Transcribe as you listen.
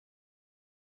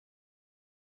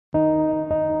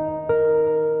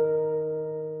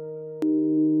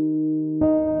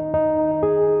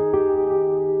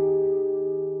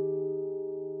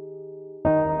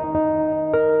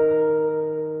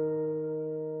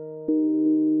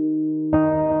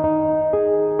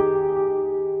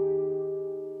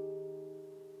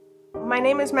My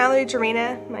name is Mallory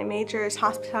Jarena. My major is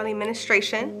Hospitality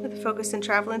Administration with a focus in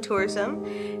travel and tourism.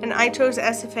 And I chose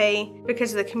SFA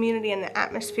because of the community and the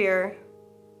atmosphere.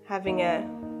 Having a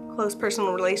close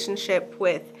personal relationship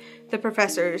with the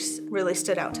professors really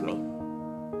stood out to me.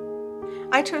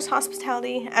 I chose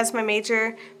hospitality as my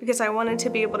major because I wanted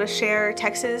to be able to share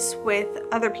Texas with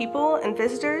other people and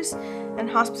visitors, and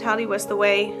hospitality was the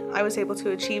way I was able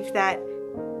to achieve that.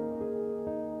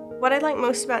 What I like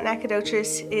most about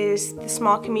Nacogdoches is the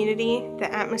small community,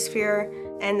 the atmosphere,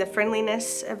 and the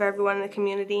friendliness of everyone in the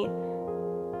community.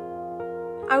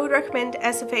 I would recommend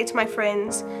SFA to my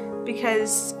friends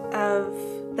because of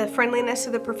the friendliness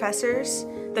of the professors.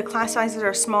 The class sizes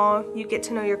are small. You get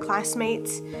to know your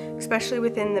classmates, especially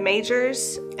within the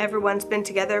majors. Everyone's been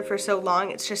together for so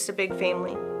long, it's just a big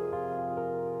family.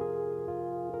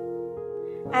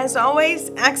 As always,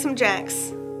 act some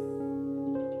jacks.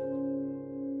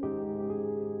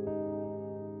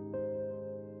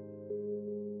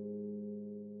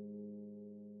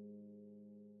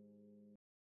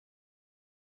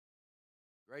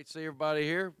 Great to see everybody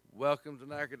here. Welcome to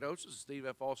Nacogdoches, Steve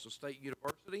F. Austin State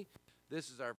University. This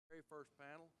is our very first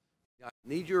panel. I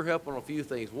need your help on a few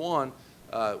things. One,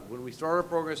 when we start our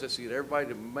program, let's get everybody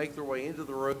to make their way into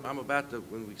the room. I'm about to,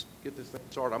 when we get this thing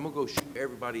started, I'm going to go shoot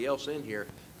everybody else in here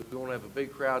because we want to have a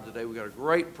big crowd today. We've got a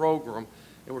great program,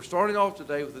 and we're starting off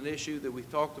today with an issue that we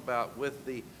talked about with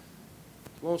the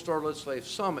Lone Star Legislative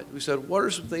Summit. We said, what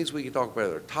are some things we can talk about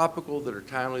that are topical, that are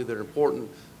timely, that are important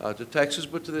to Texas,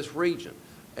 but to this region?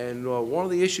 And one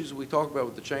of the issues that we talked about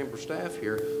with the chamber staff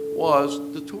here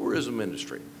was the tourism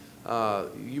industry.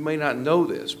 You may not know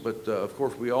this, but of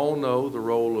course we all know the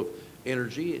role of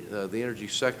energy, the energy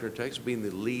sector in Texas being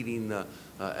the leading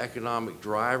economic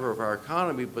driver of our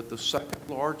economy, but the second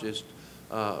largest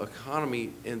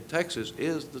economy in Texas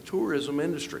is the tourism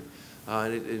industry.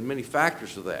 And many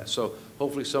factors to that. So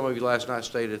hopefully some of you last night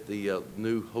stayed at the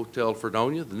new Hotel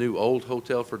Fredonia, the new old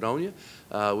Hotel Fredonia,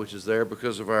 which is there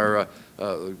because of our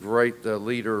great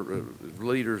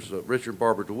leaders, Richard and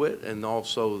Barbara DeWitt, and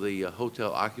also the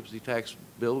hotel occupancy tax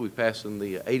bill we passed in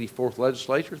the 84th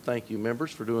legislature. Thank you,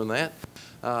 members, for doing that.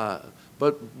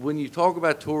 But when you talk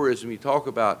about tourism, you talk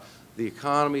about the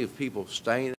economy of people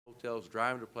staying in hotels,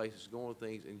 driving to places, going to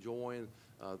things, enjoying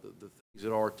the things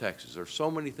that are Texas. There's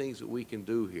so many things that we can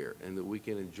do here and that we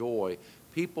can enjoy.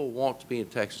 People want to be in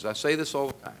Texas. I say this all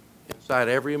the time. Inside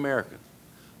every American,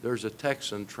 there's a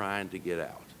Texan trying to get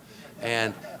out.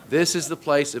 And this is the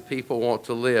place that people want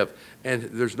to live. And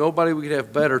there's nobody we could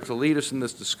have better to lead us in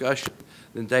this discussion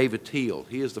than David Teel.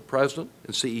 He is the president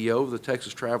and CEO of the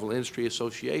Texas Travel Industry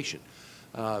Association.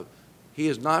 He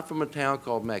is not from a town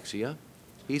called Mexia.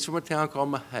 He's from a town called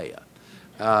Mejia.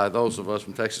 Those of us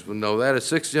from Texas would know that. A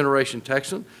sixth-generation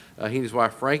Texan. He and his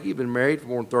wife, Frankie, have been married for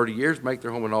more than 30 years, make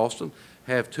their home in Austin,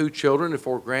 have 2 children and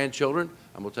 4 grandchildren.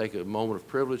 I'm going to take a moment of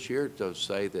privilege here to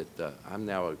say that I'm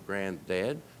now a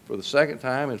granddad for the second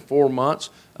time in 4 months.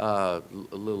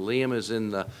 Little Liam is in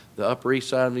the Upper East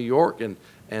Side of New York,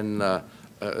 and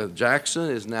Jackson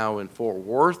is now in Fort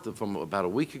Worth from about a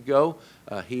week ago.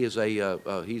 He's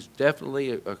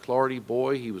definitely a Clardy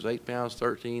boy. He was 8 pounds,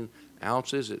 13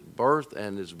 ounces at birth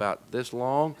and is about this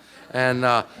long, and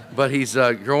but he's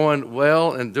growing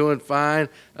well and doing fine.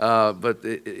 But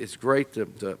it's great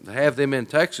to have them in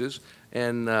Texas,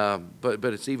 and but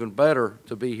it's even better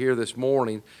to be here this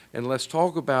morning. And let's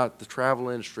talk about the travel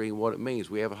industry and what it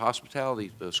means. We have a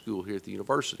hospitality school here at the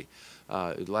university.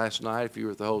 Last night, if you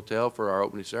were at the hotel for our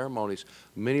opening ceremonies,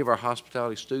 many of our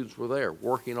hospitality students were there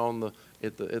working on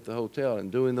at the hotel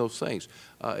and doing those things.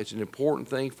 It's an important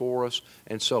thing for us,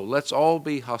 and so let's all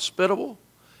be hospitable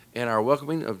in our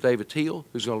welcoming of David Teel,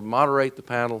 who's going to moderate the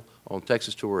panel on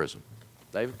Texas tourism.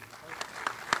 David?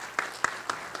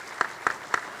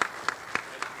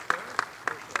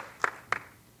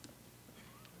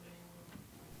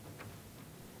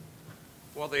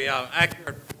 Well, the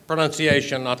accurate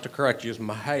pronunciation, not to correct you, is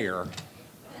Mahair.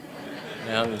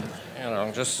 And,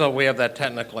 just so we have that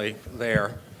technically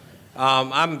there.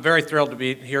 I'm very thrilled to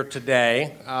be here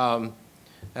today.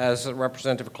 As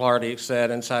Representative Clardy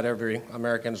said, inside every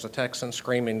American is a Texan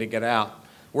screaming to get out.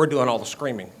 We're doing all the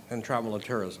screaming in travel and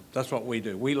tourism. That's what we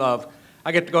do.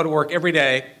 I get to go to work every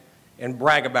day and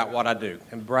brag about what I do,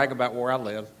 and brag about where I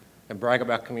live, and brag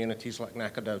about communities like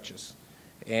Nacogdoches.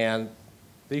 And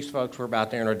these folks we're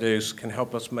about to introduce can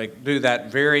help us do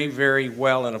that very, very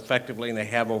well and effectively, and they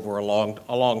have over a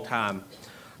long time.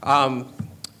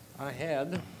 I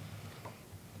had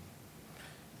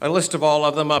a list of all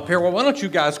of them up here. Well, why don't you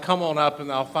guys come on up and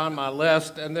I'll find my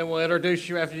list, and then we'll introduce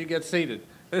you after you get seated.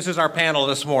 This is our panel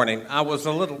this morning. I was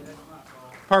a little...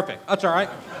 Perfect. That's all right.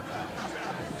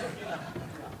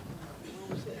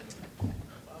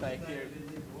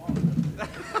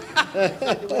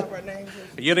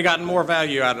 You'd have gotten more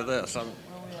value out of this.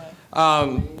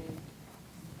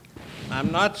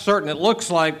 I'm not certain. It looks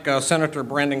like Senator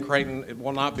Brandon Creighton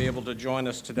will not be able to join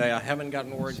us today. I haven't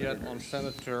gotten word yet on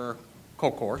Senator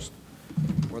Kolkhorst,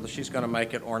 whether she's going to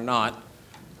make it or not.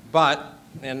 But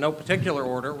in no particular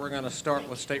order, we're going to start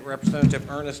with State Representative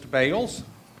Ernest Bales,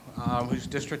 who's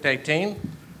District 18.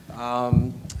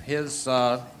 His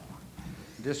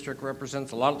district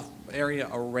represents a lot of the area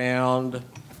around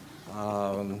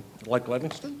Lake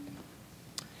Livingston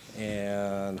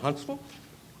and Huntsville.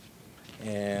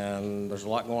 And there's a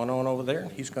lot going on over there.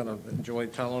 He's going to enjoy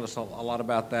telling us a lot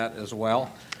about that as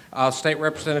well. State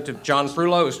Representative John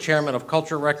Frullo is chairman of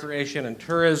Culture, Recreation, and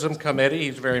Tourism Committee.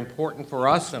 He's very important for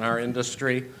us in our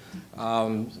industry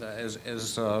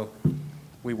as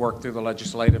we work through the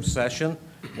legislative session.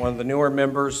 One of the newer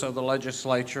members of the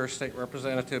legislature, State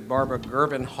Representative Barbara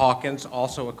Gervin-Hawkins,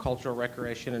 also a Cultural,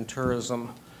 Recreation, and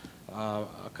Tourism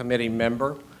Committee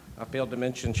member. I failed to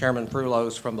mention Chairman Frullo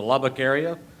is from the Lubbock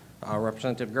area.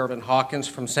 Representative Gervin-Hawkins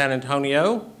from San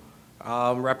Antonio.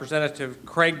 Representative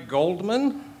Craig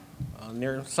Goldman,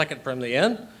 near second from the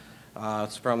end.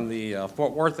 It's from the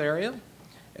Fort Worth area.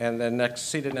 And then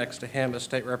seated next to him is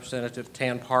State Representative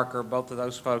Tan Parker. Both of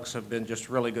those folks have been just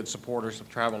really good supporters of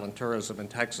travel and tourism in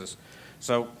Texas.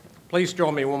 So please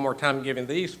join me one more time in giving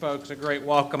these folks a great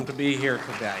welcome to be here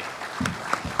today.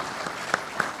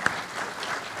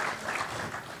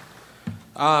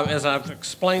 As I've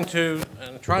explained to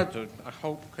and tried to, I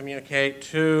hope, communicate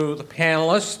to the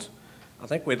panelists, I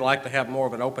think we'd like to have more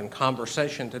of an open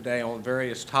conversation today on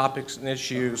various topics and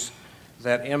issues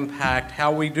that impact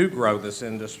how we do grow this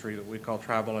industry that we call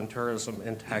travel and tourism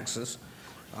in Texas.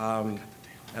 And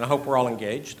I hope we're all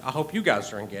engaged. I hope you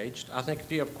guys are engaged. I think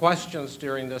if you have questions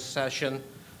during this session,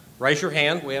 raise your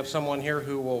hand. We have someone here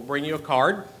who will bring you a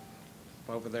card.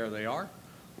 Over there they are.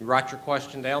 You write your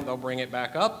question down, they'll bring it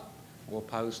back up. We'll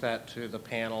pose that to the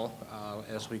panel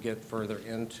as we get further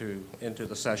into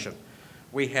the session.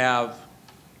 We have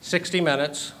 60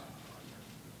 minutes,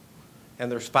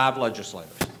 and there's 5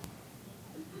 legislators.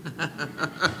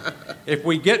 If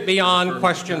we get beyond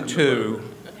question 2,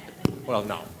 well,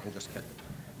 no, I'm just kidding.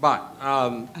 But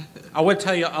I would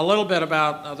tell you a little bit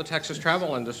about the Texas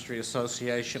Travel Industry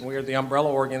Association. We are the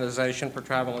umbrella organization for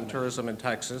travel and tourism in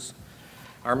Texas.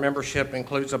 Our membership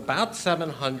includes about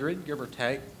 700, give or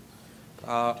take,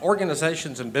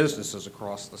 organizations and businesses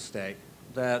across the state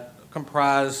that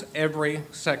comprise every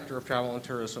sector of travel and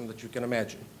tourism that you can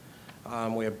imagine.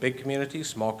 We have big communities,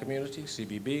 small communities,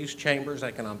 CBBs, chambers,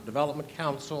 economic development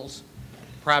councils,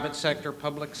 private sector,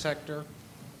 public sector,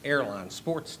 airlines,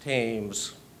 sports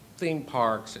teams, theme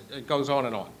parks. It goes on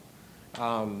and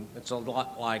on. It's a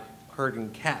lot like herding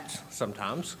cats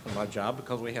sometimes in my job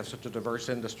because we have such a diverse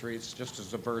industry. It's just as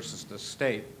diverse as the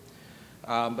state.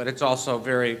 But it's also a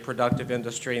very productive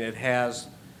industry, and it has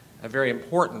a very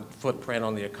important footprint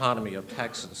on the economy of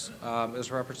Texas.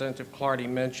 As Representative Clardy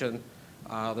mentioned,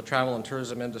 the travel and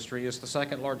tourism industry is the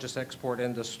second largest export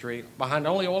industry behind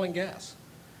only oil and gas.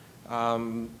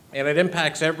 And it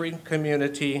impacts every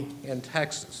community in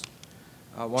Texas.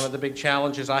 One of the big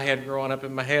challenges I had growing up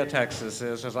in Mejia, Texas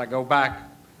is as I go back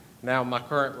now in my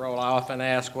current role, I often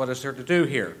ask, what is there to do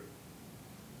here?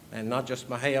 And not just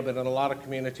Mejia, but in a lot of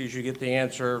communities, you get the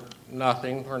answer,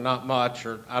 nothing, or not much,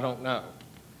 or I don't know.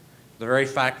 The very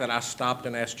fact that I stopped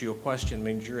and asked you a question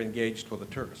means you're engaged with a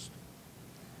tourist.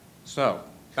 So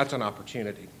that's an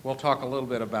opportunity. We'll talk a little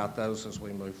bit about those as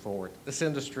we move forward. This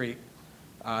industry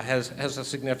has a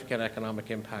significant economic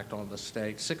impact on the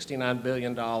state. $69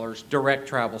 billion direct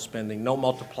travel spending, no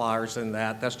multipliers in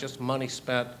that. That's just money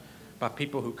spent by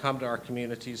people who come to our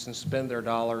communities and spend their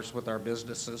dollars with our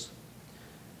businesses.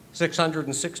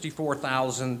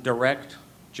 664,000 direct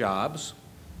jobs.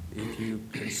 If you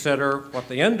consider what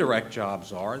the indirect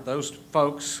jobs are, those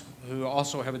folks who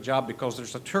also have a job because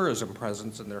there's a tourism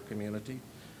presence in their community,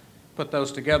 put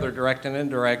those together, direct and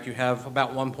indirect, you have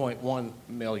about 1.1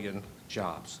 million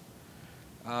jobs.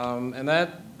 And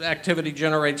that activity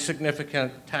generates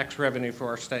significant tax revenue for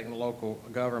our state and local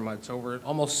governments, over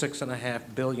almost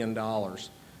 $6.5 billion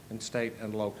in state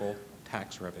and local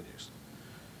tax revenues.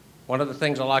 One of the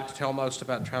things I like to tell most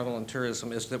about travel and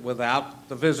tourism is that without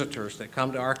the visitors that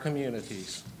come to our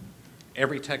communities,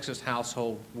 every Texas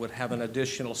household would have an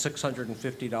additional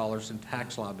 $650 in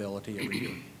tax liability every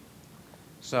year.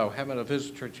 So having a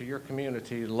visitor to your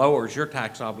community lowers your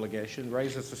tax obligation,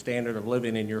 raises the standard of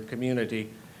living in your community,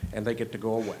 and they get to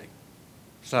go away.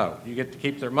 So you get to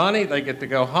keep their money, they get to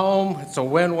go home. It's a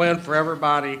win-win for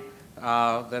everybody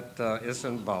that is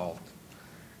involved.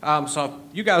 So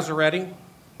you guys are ready.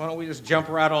 why don't we just jump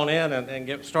right on in and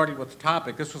get started with the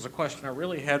topic. This was a question I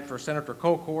really had for Senator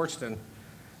Colhorst and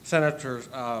Senator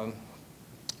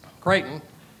Creighton,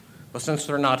 but since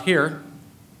they're not here,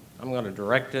 I'm going to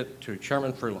direct it to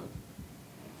Chairman Frullo.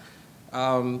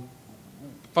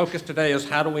 Focus today is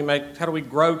how do we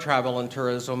grow travel and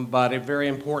tourism, but a very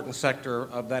important sector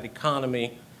of that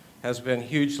economy has been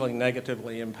hugely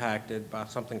negatively impacted by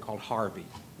something called Harvey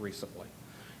recently.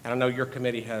 And I know your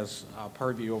committee has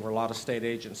purview over a lot of state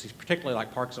agencies, particularly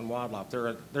like Parks and Wildlife.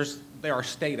 There are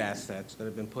state assets that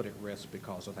have been put at risk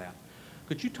because of that.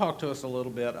 Could you talk to us a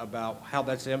little bit about how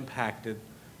that's impacted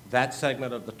that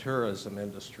segment of the tourism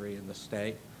industry in the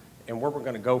state and where we're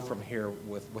going to go from here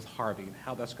with Harvey and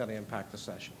how that's going to impact the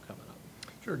session coming up?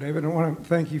 Sure, David. I want to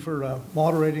thank you for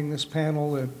moderating this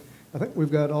panel. I think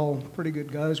we've got all pretty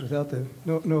good guys without the,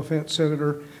 no offense,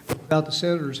 Senator, without the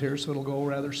senators here, so it'll go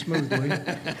rather smoothly.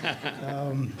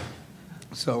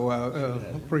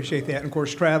 Appreciate that. And of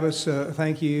course, Travis,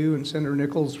 thank you, and Senator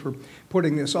Nichols for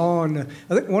putting this on.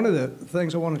 I think one of the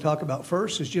things I want to talk about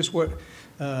first is just what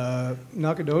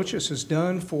Nacogdoches has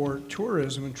done for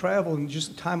tourism and travel in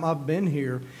just the time I've been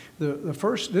here.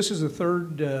 This is the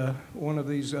third one of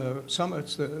these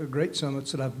summits, the great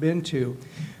summits that I've been to.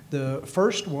 The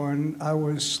first one, I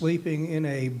was sleeping in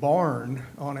a barn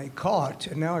on a cot,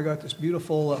 and now I got this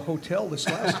beautiful hotel this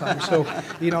last time. So,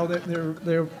 you know,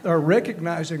 they're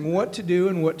recognizing what to do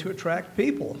and what to attract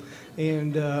people.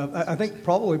 And I think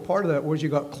probably part of that was you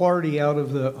got Clardy out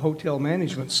of the hotel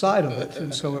management side of it,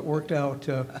 and so it worked out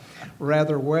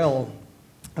rather well.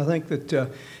 I think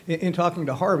that in talking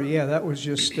to Harvey, yeah, that was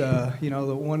just, you know,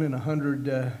 the 1 in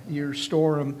 100 year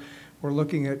storm. We're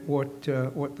looking at what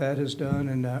that has done,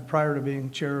 and prior to being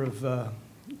chair of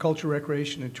Culture,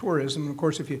 Recreation, and Tourism, and of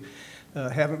course, if you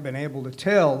haven't been able to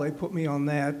tell, they put me on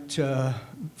that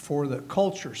for the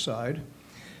culture side.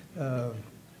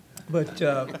 But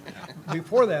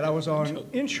before that, I was on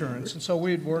insurance, and so we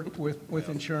had worked with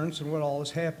insurance and what all was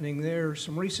happening there.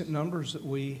 Some recent numbers that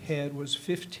we had was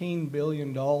 $15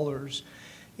 billion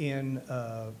in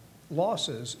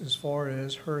losses as far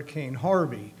as Hurricane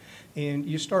Harvey. And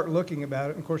you start looking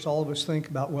about it, and of course all of us think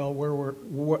about, well,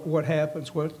 what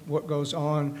happens, what goes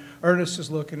on. Ernest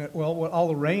is looking at, well, all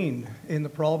the rain and the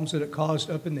problems that it caused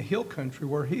up in the hill country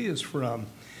where he is from.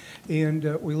 And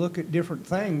we look at different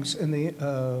things and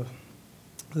the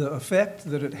effect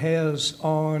that it has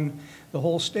on the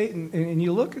whole state. And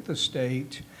you look at the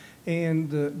state and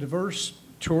the diverse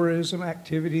tourism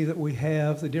activity that we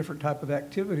have, the different type of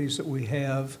activities that we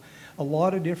have, a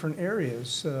lot of different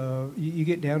areas. You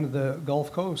get down to the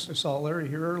Gulf Coast. I saw Larry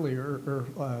here earlier,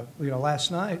 or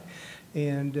last night,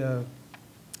 and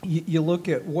you look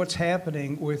at what's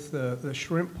happening with the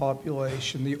shrimp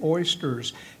population, the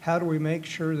oysters. How do we make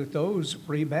sure that those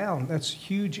rebound? That's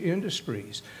huge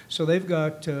industries. So they've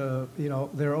got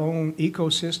their own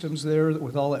ecosystems there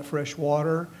with all that fresh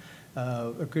water.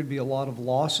 There could be a lot of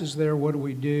losses there. What do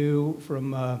we do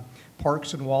from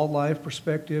Parks and Wildlife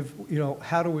perspective?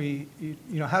 How do we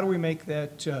make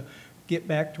that get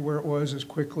back to where it was as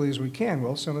quickly as we can?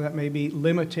 Well, some of that may be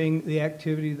limiting the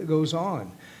activity that goes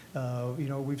on.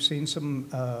 We've seen some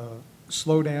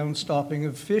slowdown, stopping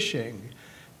of fishing,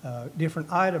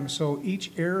 different items. So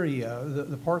each area,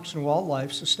 the Parks and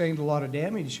Wildlife sustained a lot of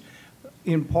damage,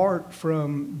 in part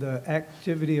from the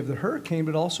activity of the hurricane,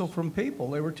 but also from people.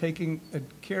 They were taking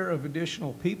care of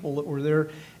additional people that were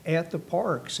there at the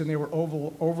parks, and they were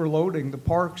overloading the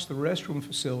parks, the restroom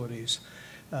facilities.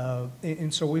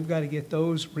 And so we've got to get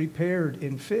those repaired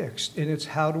and fixed. And it's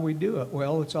how do we do it?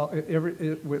 Well, it's all,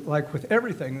 like with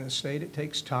everything in the state, it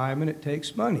takes time and it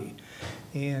takes money.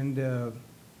 And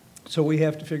so we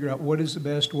have to figure out what is the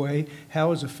best way.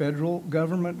 How is the federal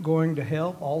government going to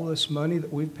help? All this money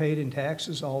that we've paid in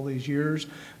taxes all these years,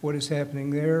 what is happening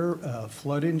there?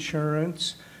 Flood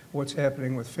insurance, what's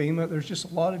happening with FEMA. There's just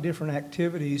a lot of different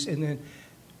activities. And then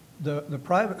the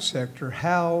private sector,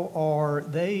 how are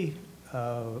they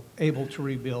able to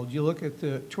rebuild? You look at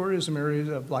the tourism areas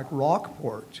of like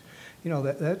Rockport.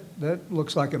 That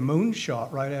looks like a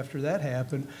moonshot right after that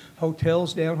happened.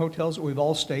 Hotels that we've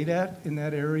all stayed at in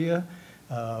that area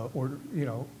were,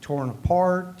 torn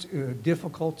apart,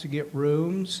 difficult to get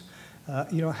rooms.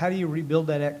 How do you rebuild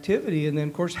that activity? And then,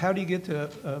 of course, how do you get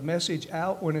the message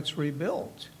out when it's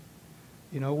rebuilt?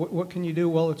 What can you do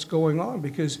while it's going on?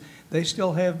 Because they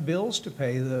still have bills to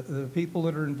pay, the people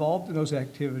that are involved in those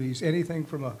activities. Anything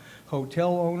from a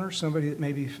hotel owner, somebody that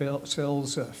maybe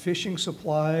sells fishing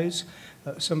supplies,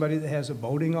 somebody that has a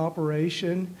boating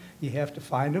operation. You have to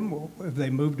find them. Well, if they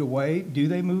moved away, do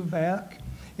they move back?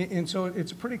 And so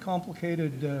it's a pretty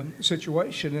complicated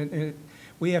situation. And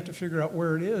we have to figure out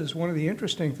where it is. One of the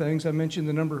interesting things, I mentioned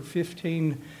the number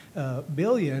 15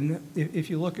 billion.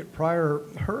 If you look at prior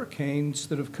hurricanes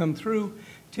that have come through,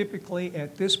 typically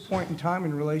at this point in time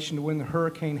in relation to when the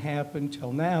hurricane happened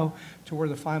till now to where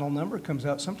the final number comes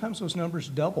out, sometimes those numbers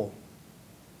double.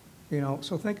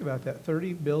 So think about that,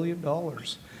 $30 billion.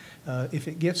 If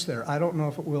it gets there, I don't know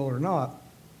if it will or not.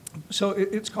 So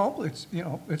it's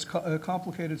a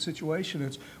complicated situation.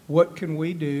 It's what can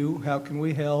we do? How can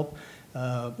we help?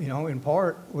 In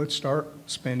part, let's start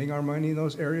spending our money in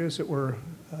those areas that were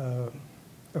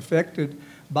affected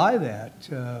by that.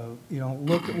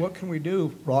 Look at what can we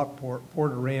do, Rockport,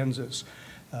 Port Aransas.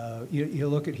 You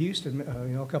look at Houston,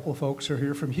 a couple of folks are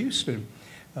here from Houston.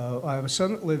 I have a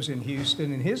son that lives in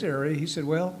Houston. In his area, he said,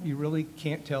 well, you really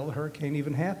can't tell the hurricane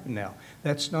even happened now.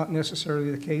 That's not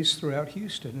necessarily the case throughout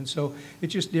Houston. And so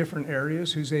it's just different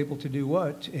areas, who's able to do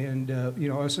what. And,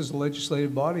 us as a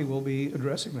legislative body will be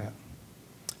addressing that.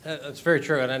 That's very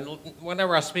true. And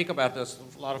whenever I speak about this,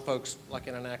 a lot of folks, like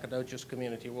in a Nacogdoches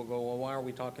community, will go, well, why are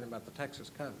we talking about the Texas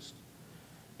coast?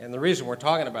 And the reason we're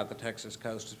talking about the Texas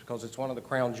coast is because it's one of the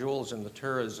crown jewels in the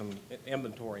tourism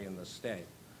inventory in the state.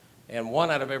 And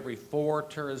 1 out of every 4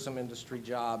 tourism industry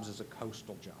jobs is a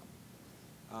coastal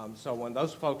job. So when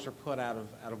those folks are put out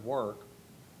of work,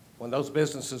 when those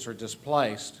businesses are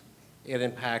displaced, it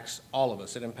impacts all of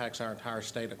us. It impacts our entire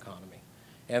state economy.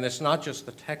 And it's not just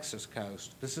the Texas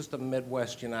coast. This is the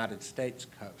Midwest United States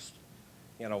coast.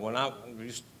 When I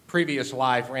previous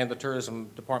life ran the tourism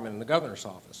department in the governor's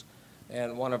office,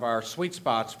 and one of our sweet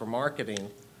spots for marketing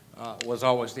was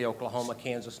always the Oklahoma,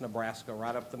 Kansas, Nebraska,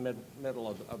 right up the middle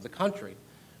of the country,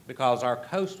 because our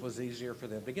coast was easier for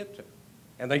them to get to.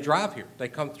 And they drive here. They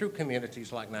come through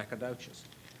communities like Nacogdoches.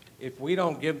 If we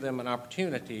don't give them an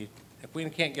opportunity, if we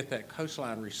can't get that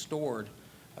coastline restored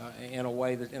in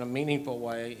a meaningful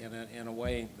way, in a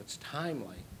way that's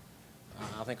timely,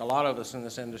 I think a lot of us in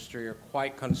this industry are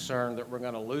quite concerned that we're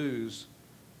going to lose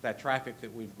that traffic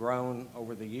that we've grown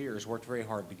over the years, worked very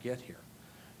hard to get here.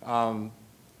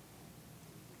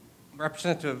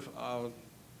 Representative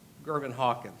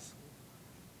Gervin-Hawkins,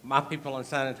 my people in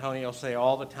San Antonio say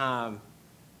all the time,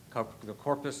 the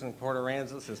Corpus and Port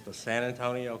Aransas is the San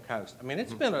Antonio coast. I mean,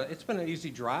 it's been an easy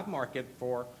drive market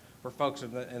for folks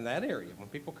in that area. When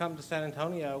people come to San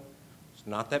Antonio, it's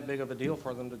not that big of a deal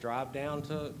for them to drive down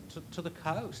to the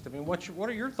coast. I mean, what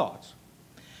are your thoughts?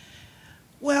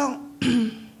 Well,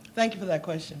 thank you for that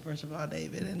question, first of all,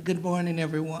 David, and good morning,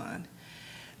 everyone.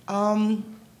 I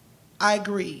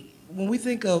agree. When we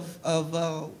think of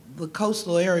the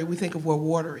coastal area, we think of where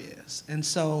water is. And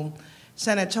so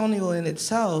San Antonio in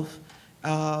itself,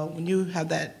 when you have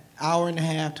that hour and a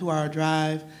half, 2-hour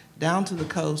drive down to the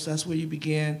coast, that's where you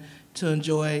begin to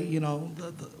enjoy,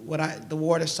 the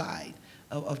water side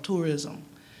of tourism.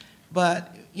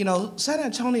 But, San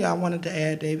Antonio, I wanted to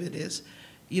add, David, is,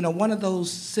 one of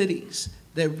those cities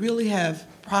that really have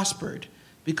prospered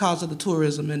because of the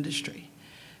tourism industry.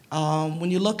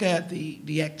 When you look at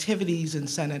the activities in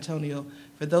San Antonio,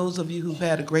 for those of you who've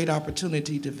had a great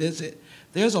opportunity to visit,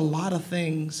 there's a lot of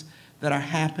things that are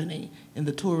happening in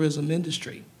the tourism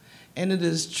industry. And it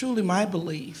is truly my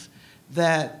belief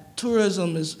that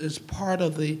tourism is part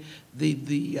of the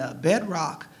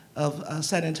bedrock of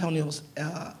San Antonio's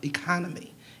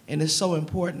economy, and it's so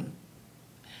important.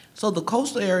 So the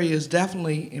coastal area is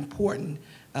definitely important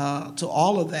to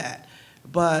all of that.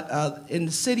 But in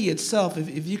the city itself,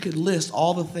 if you could list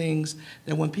all the things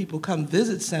that when people come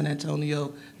visit San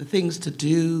Antonio, the things to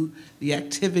do, the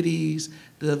activities,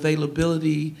 the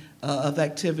availability of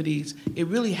activities, it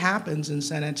really happens in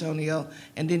San Antonio,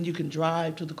 and then you can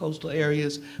drive to the coastal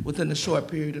areas within a short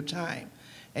period of time.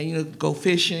 And go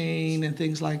fishing and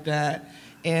things like that.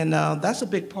 And that's a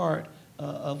big part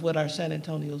of what our San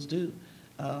Antonios do,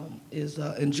 is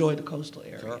enjoy the coastal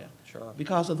area. Sure.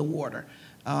 Because of the water.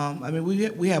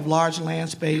 We have large land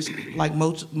space like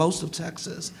most of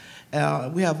Texas.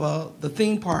 We have the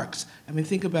theme parks.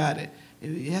 Think about it.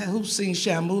 Who's seen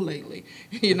Shamu lately?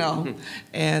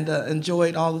 And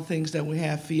enjoyed all the things that we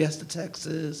have. Fiesta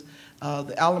Texas,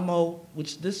 the Alamo,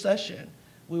 which this session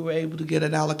we were able to get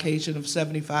an allocation of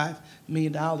 $75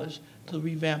 million to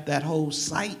revamp that whole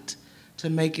site to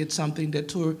make it something that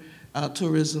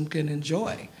tourism can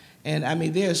enjoy. And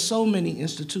there are so many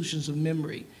institutions of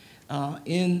memory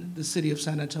in the city of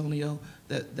San Antonio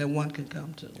that one can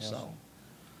come to. Yes.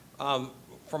 So,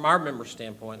 from our member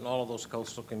standpoint, and all of those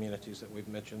coastal communities that we've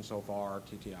mentioned so far are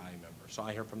TTIA members, so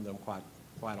I hear from them quite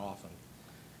often.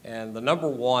 And the number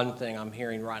one thing I'm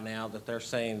hearing right now that they're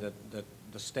saying that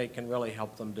the state can really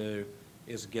help them do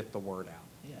is get the word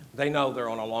out. Yeah. They know they're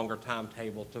on a longer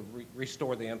timetable to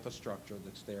restore the infrastructure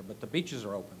that's there, but the beaches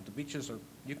are open. The beaches are,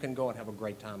 you can go and have a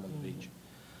great time on the beach.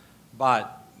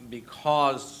 But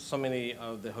because so many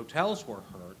of the hotels were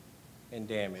hurt and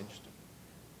damaged,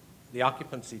 the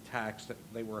occupancy tax that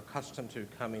they were accustomed to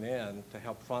coming in to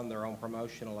help fund their own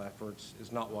promotional efforts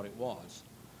is not what it was.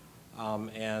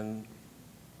 And,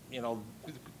 you know,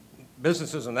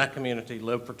 businesses in that community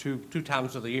live for two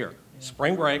times of the year,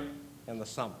 spring break and the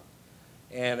summer.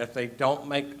 And if they don't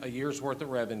make a year's worth of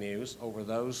revenues over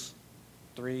those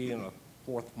 3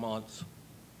 1/4 months,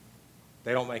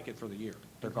 they don't make it for the year.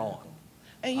 They're gone.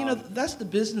 And you know, that's the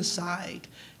business side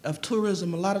of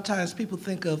tourism. A lot of times people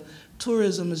think of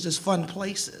tourism as just fun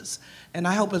places. And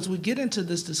I hope as we get into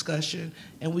this discussion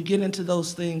and we get into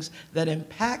those things that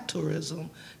impact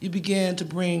tourism, you begin to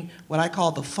bring what I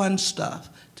call the fun stuff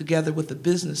together with the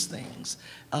business things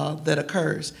that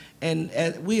occurs. And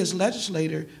we as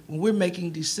legislators, when we're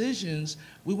making decisions,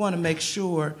 we want to make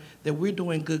sure that we're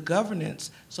doing good governance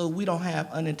so we don't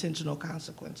have unintentional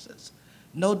consequences.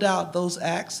 No doubt those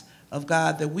acts of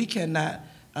God that we cannot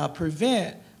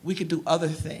prevent, we could do other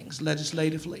things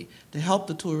legislatively to help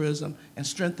the tourism and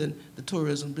strengthen the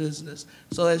tourism business.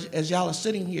 So as y'all are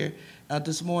sitting here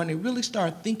this morning, really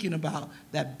start thinking about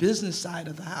that business side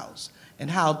of the house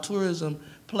and how tourism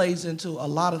plays into a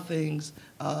lot of things.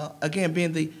 Again,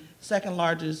 being the second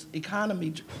largest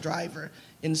economy driver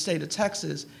in the state of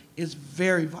Texas is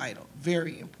very vital,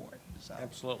 very important. So.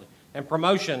 Absolutely. And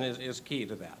promotion is key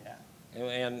to that. Yeah.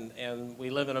 And we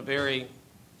live in a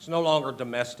it's no longer a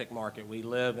domestic market. We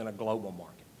live in a global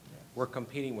market. Yes. We're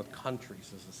competing with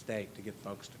countries as a state to get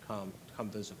folks to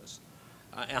come visit us.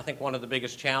 And I think one of the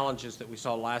biggest challenges that we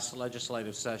saw last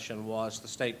legislative session was the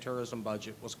state tourism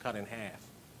budget was cut in half.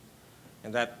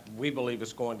 And that, we believe,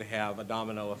 is going to have a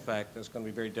domino effect that's going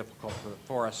to be very difficult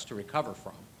for us to recover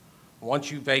from.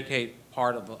 Once you vacate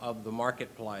part of the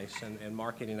marketplace and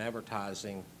marketing and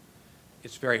advertising,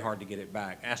 it's very hard to get it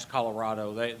back. Ask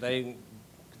Colorado. They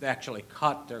actually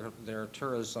cut their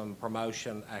tourism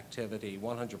promotion activity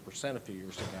 100% a few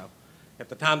years ago. At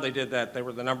the time they did that, they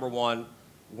were the #1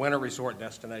 winter resort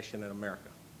destination in America.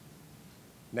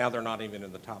 Now they're not even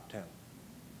in the top 10.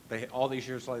 All these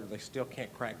years later, they still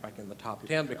can't crack back in the top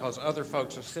 10 because other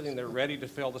folks are sitting there ready to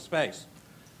fill the space.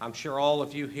 I'm sure all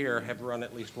of you here have run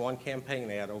at least one campaign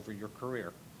ad over your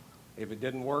career. If it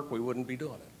didn't work, we wouldn't be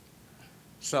doing it.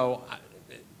 So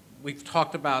we've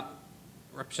talked about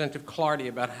Representative Clardy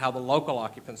about how the local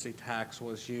occupancy tax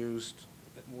was used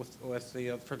with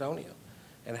the Fredonia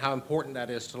and how important that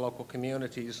is to local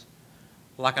communities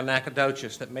like a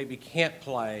Nacogdoches that maybe can't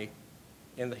play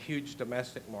in the huge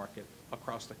domestic market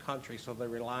across the country, so they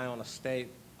rely on a state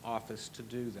office to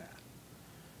do that.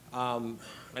 And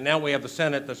now we have the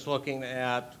Senate that's looking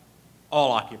at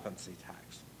all occupancy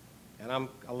tax. And I'm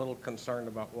a little concerned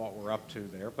about what we're up to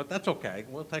there, but that's okay.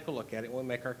 We'll take a look at it. We'll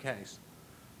make our case.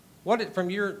 From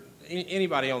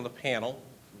anybody on the panel,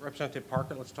 Representative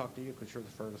Parker, let's talk to you because you're the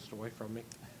furthest away from me.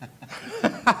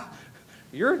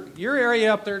 Your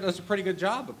area up there does a pretty good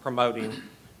job of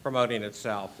promoting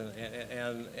itself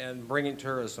and bringing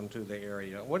tourism to the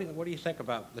area. What do you think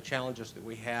about the challenges that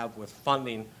we have with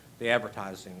funding the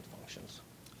advertising functions?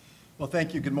 Well,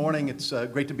 thank you. Good morning. It's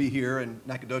great to be here in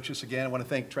Nacogdoches again. I want to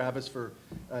thank Travis for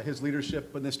his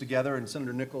leadership putting this together, and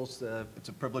Senator Nichols. It's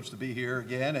a privilege to be here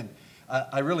again. And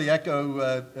I really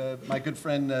echo my good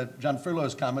friend John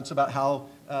Frullo's comments about how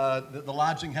the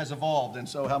lodging has evolved, and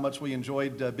so how much we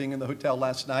enjoyed being in the hotel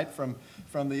last night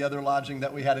from the other lodging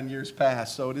that we had in years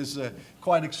past. So it is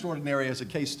quite extraordinary as a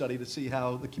case study to see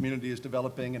how the community is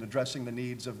developing and addressing the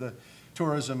needs of the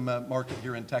tourism market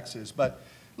here in Texas. But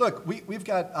look, we've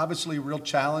got obviously real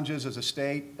challenges as a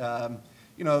state.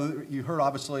 You know, you heard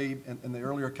obviously in the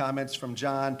earlier comments from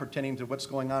John pertaining to what's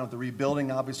going on with the rebuilding,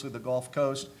 obviously the Gulf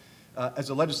Coast. As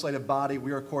a legislative body,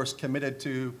 we are of course committed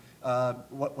to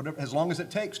as long as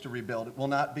it takes to rebuild. It will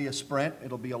not be a sprint,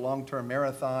 it'll be a long-term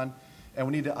marathon. And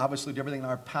we need to obviously do everything in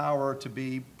our power to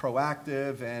be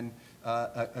proactive and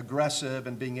aggressive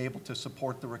in being able to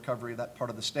support the recovery of that part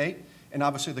of the state, and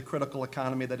obviously the critical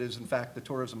economy that is in fact the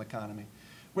tourism economy.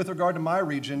 With regard to my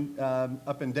region,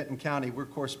 up in Denton County, we're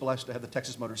of course blessed to have the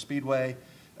Texas Motor Speedway.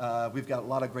 We've got a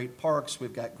lot of great parks,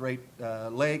 we've got great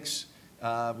lakes.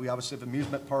 We obviously have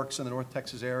amusement parks in the North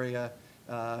Texas area,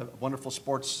 wonderful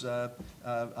sports,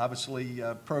 obviously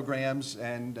programs,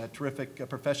 and terrific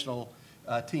professional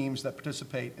teams that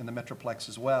participate in the Metroplex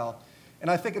as well. And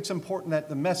I think it's important that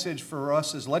the message for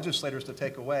us as legislators to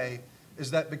take away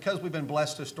is that because we've been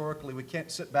blessed historically, we can't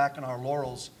sit back on our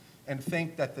laurels and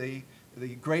think that the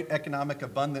the great economic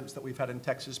abundance that we've had in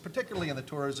Texas, particularly in the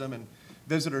tourism and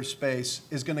visitor space,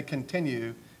 is going to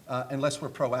continue unless we're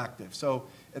proactive. So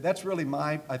that's really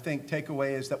my, I think,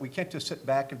 takeaway is that we can't just sit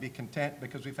back and be content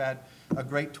because we've had a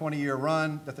great 20-year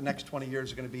run, that the next 20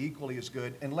 years are going to be equally as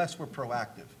good unless we're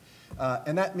proactive.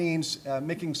 And that means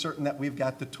making certain that we've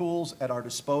got the tools at our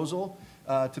disposal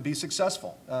to be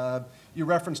successful. You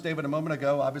referenced, David, a moment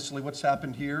ago, obviously what's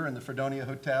happened here in the Fredonia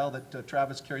Hotel that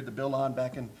Travis carried the bill on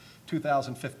back in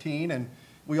 2015. And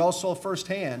we all saw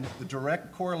firsthand the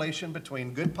direct correlation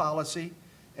between good policy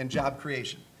and job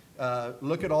creation.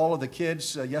 Look at all of the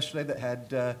kids yesterday that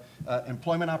had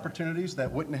employment opportunities that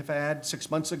wouldn't have had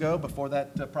 6 months ago before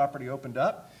that property opened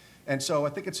up. And so I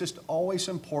think it's just always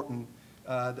important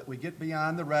that we get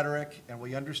beyond the rhetoric and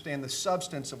we understand the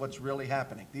substance of what's really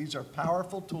happening. These are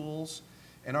powerful tools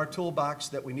in our toolbox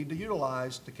that we need to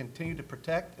utilize to continue to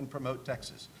protect and promote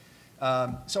Texas.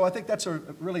 So I think that's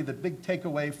really the big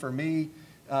takeaway for me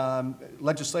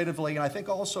legislatively, and I think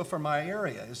also for my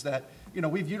area, is that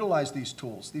we've utilized these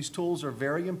tools. These tools are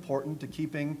very important to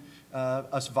keeping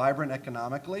us vibrant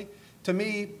economically. To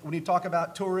me, when you talk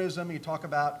about tourism, you talk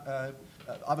about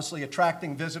obviously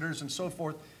attracting visitors and so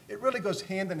forth, it really goes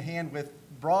hand in hand with,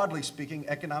 broadly speaking,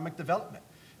 economic development.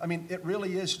 I mean, it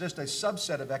really is just a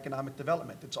subset of economic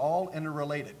development. It's all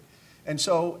interrelated. And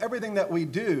so everything that we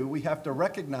do, we have to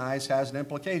recognize has an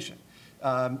implication.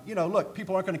 Look,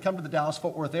 people aren't going to come to the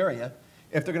Dallas-Fort Worth area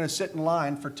if they're going to sit in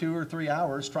line for 2 or 3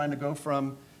 hours trying to go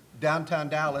from downtown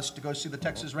Dallas to go see the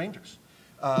Texas Rangers.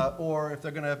 Or if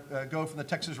they're going to go from the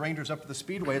Texas Rangers up to the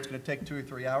Speedway, it's going to take 2 or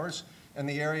 3 hours. In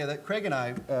the area that Craig and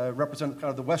I represent, kind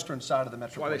of the western side of the metro.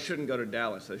 That's why they shouldn't go to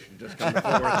Dallas. They should just come to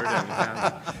Fort Worth or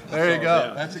downtown. There you go.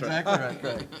 Yeah, that's exactly right,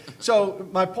 Craig. So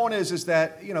my point is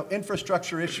that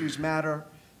infrastructure issues matter.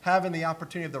 Having the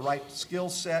opportunity of the right skill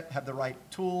set, have the right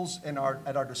tools at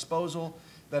our disposal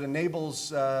that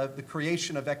enables the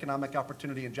creation of economic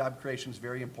opportunity and job creation is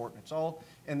very important. It's all,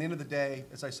 in the end of the day,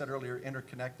 as I said earlier,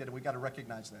 interconnected, and we've got to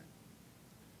recognize that.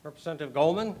 Representative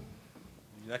Goldman,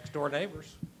 next door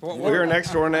neighbors. We're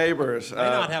next door neighbors. May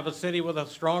not have a city with a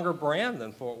stronger brand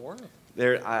than Fort Worth.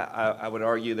 I would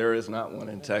argue there is not one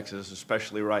in Texas,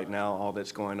 especially right now, all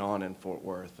that's going on in Fort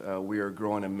Worth. We are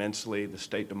growing immensely. The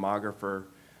state demographer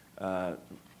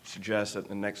suggests that in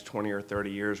the next 20 or 30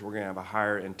 years, we're going to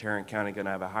have in Tarrant County, going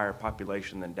to have a higher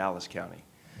population than Dallas County.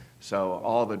 So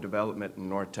all the development in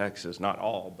North Texas, not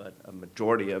all, but a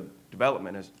majority of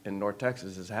development in North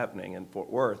Texas is happening in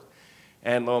Fort Worth.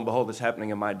 And lo and behold, it's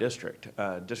happening in my district.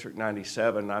 District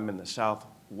 97, I'm in the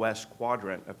southwest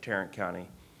quadrant of Tarrant County.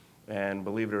 And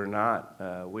believe it or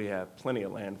not, we have plenty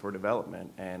of land for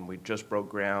development. And we just broke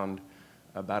ground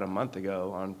about a month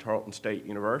ago on Tarleton State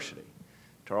University.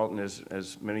 Tarleton is,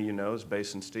 as many of you know, is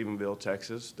based in Stephenville,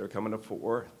 Texas. They're coming to Fort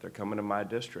Worth. They're coming to my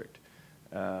district.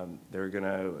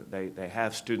 They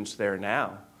have students there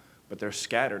now, but they're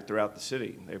scattered throughout the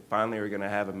city. They finally are going to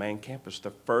have a main campus,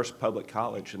 the first public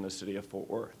college in the city of Fort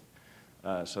Worth.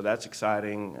 So that's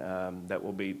exciting. That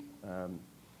will be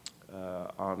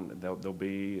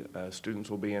students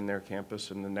will be in their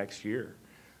campus in the next year.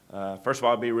 First of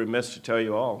all, I'd be remiss to tell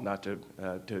you all not to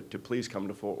please come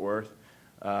to Fort Worth,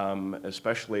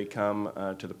 especially come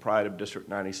to the pride of District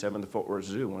 97, the Fort Worth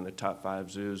Zoo, one of the top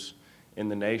 5 zoos in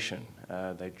the nation.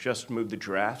 They just moved the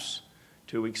giraffes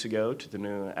 2 weeks ago to the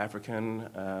new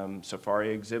African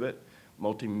safari exhibit,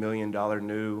 multi-million-dollar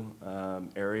new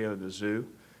area of the zoo.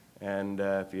 And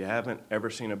if you haven't ever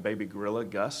seen a baby gorilla,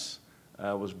 Gus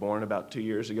was born about 2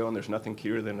 years ago, and there's nothing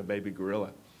cuter than a baby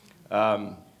gorilla.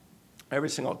 Every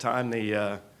single time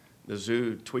the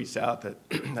zoo tweets out that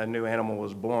a new animal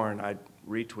was born, I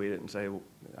retweet it and say,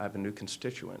 I have a new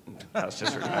constituent in House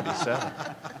District 97.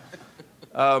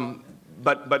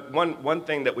 But one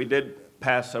thing that we did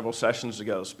pass several sessions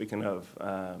ago, speaking of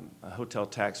hotel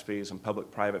tax fees and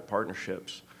public-private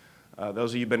partnerships,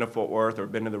 those of you who've been to Fort Worth or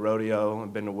been to the rodeo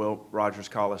and been to Will Rogers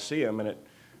Coliseum, and it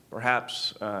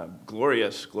perhaps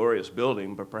glorious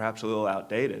building, but perhaps a little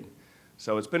outdated.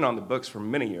 So it's been on the books for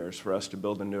many years for us to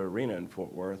build a new arena in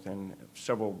Fort Worth, and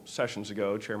several sessions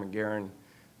ago, Chairman Guerin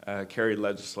carried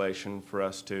legislation for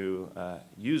us to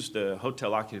use the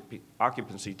hotel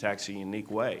occupancy tax in a unique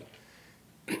way.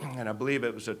 And I believe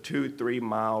it was a 2-3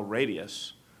 mile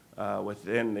radius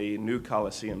within the new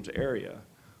Coliseum's area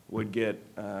would get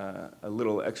a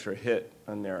little extra hit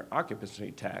on their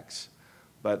occupancy tax.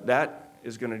 But that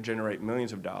is going to generate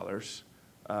millions of dollars.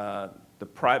 The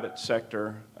private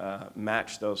sector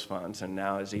matched those funds and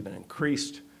now has even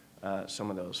increased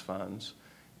some of those funds.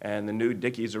 And the new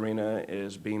Dickies Arena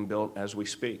is being built as we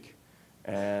speak.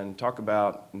 And talk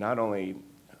about not only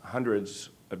hundreds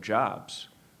of jobs,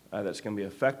 that's going to be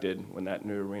affected when that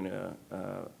new arena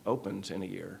opens in a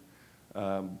year.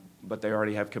 But they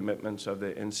already have commitments of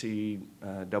the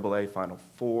NCAA Final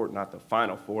Four, not the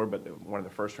Final Four, but one of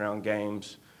the first round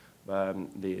games.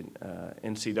 The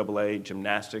NCAA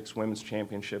Gymnastics Women's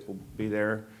Championship will be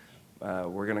there.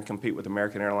 We're going to compete with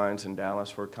American Airlines in Dallas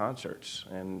for concerts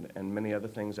and many other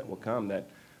things that will come that,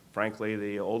 frankly,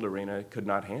 the old arena could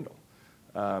not handle.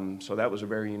 So that was a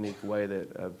very unique way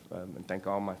that, and thank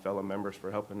all my fellow members for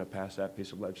helping to pass that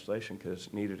piece of legislation, because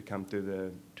it needed to come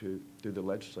through the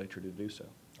legislature to do so.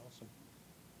 Awesome.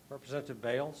 Representative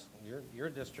Bales, your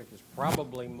district is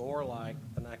probably more like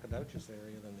the Nacogdoches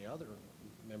area than the other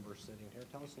members sitting here.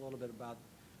 Tell us a little bit about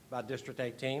District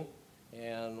 18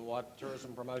 and what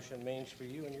tourism promotion means for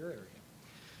you in your area.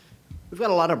 We've got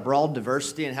a lot of broad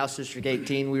diversity in House District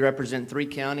 18. We represent 3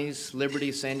 counties,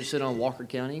 Liberty, San Jacinto, and Walker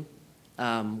County.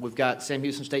 We've got Sam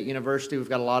Houston State University. We've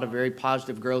got a lot of very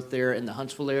positive growth there in the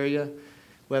Huntsville area.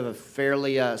 We have a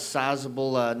fairly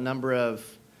sizable number of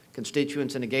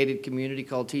constituents in a gated community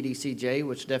called TDCJ,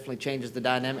 which definitely changes the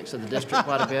dynamics of the district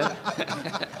quite a bit.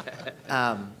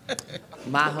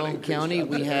 My home county,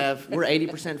 we're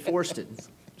 80% forested.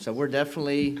 So we're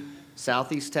definitely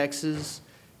southeast Texas.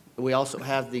 We also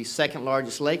have the second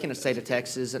largest lake in the state of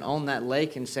Texas, and on that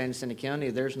lake in San Jacinto County,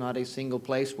 there's not a single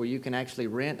place where you can actually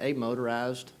rent a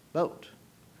motorized boat.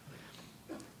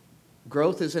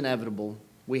 Growth is inevitable.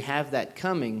 We have that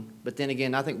coming, but then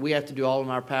again, I think we have to do all in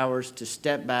our powers to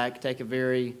step back, take a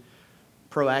very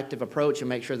proactive approach, and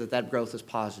make sure that that growth is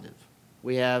positive.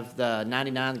 We have the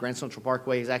 99, the Grand Central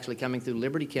Parkway is actually coming through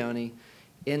Liberty County.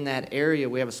 In that area,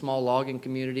 we have a small logging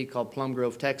community called Plum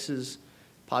Grove, Texas.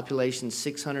 Population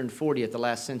 640 at the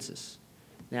last census.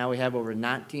 Now we have over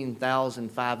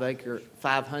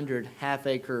 19,500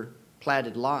 half-acre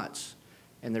platted lots,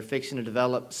 and they're fixing to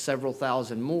develop several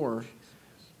thousand more,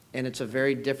 and it's a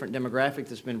very different demographic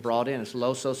that's been brought in. It's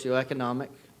low socioeconomic,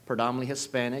 predominantly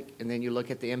Hispanic, and then you look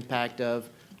at the impact of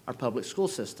our public school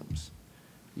systems.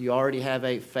 You already have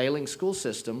a failing school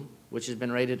system, which has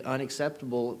been rated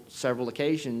unacceptable several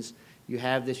occasions. You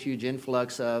have this huge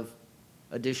influx of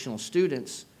additional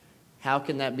students. How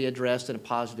can that be addressed in a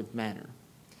positive manner?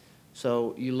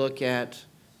 So you look at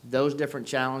those different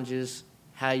challenges,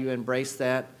 how you embrace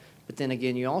that, but then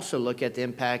again, you also look at the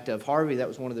impact of Harvey. That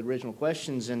was one of the original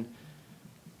questions, and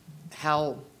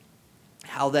how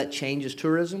that changes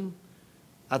tourism.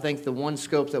 I think the one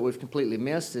scope that we've completely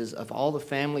missed is of all the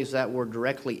families that were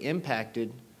directly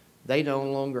impacted, they no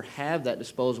longer have that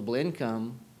disposable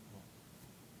income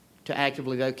to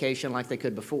actively vacation like they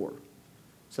could before.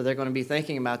 So they're going to be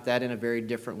thinking about that in a very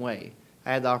different way.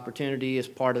 I had the opportunity as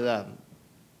part of the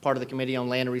Committee on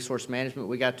Land and Resource Management.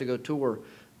 We got to go tour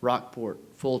Rockport,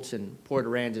 Fulton, Port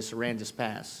Aransas, Aransas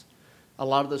Pass. A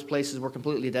lot of those places were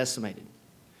completely decimated.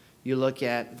 You look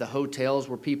at the hotels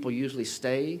where people usually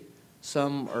stay.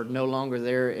 Some are no longer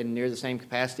there in near the same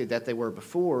capacity that they were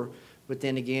before. But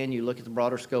then again, you look at the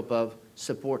broader scope of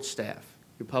support staff,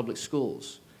 your public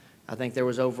schools. I think there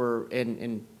was over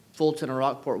in Fulton or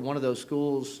Rockport, one of those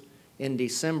schools, in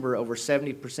December, over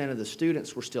 70% of the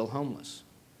students were still homeless.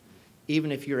 Even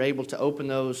if you're able to open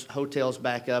those hotels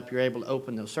back up, you're able to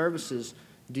open those services,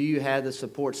 do you have the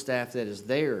support staff that is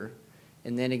there?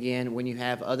 And then again, when you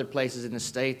have other places in the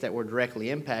state that were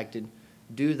directly impacted,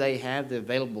 do they have the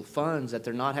available funds that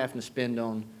they're not having to spend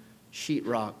on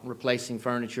sheetrock, replacing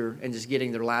furniture, and just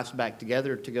getting their lives back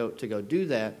together to go do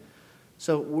that?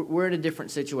 So we're in a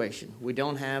different situation. We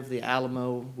don't have the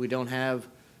Alamo. We don't have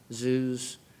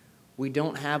zoos. We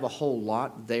don't have a whole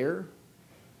lot there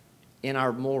in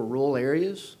our more rural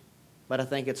areas. But I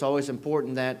think it's always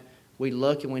important that we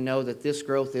look and we know that this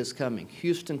growth is coming.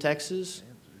 Houston, Texas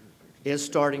is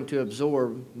starting to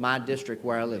absorb my district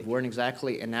where I live. We're in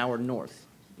exactly an hour north.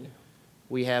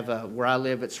 We have, where I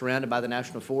live, it's surrounded by the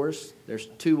National Forest. There's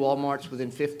 2 Walmarts within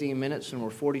 15 minutes, and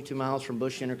we're 42 miles from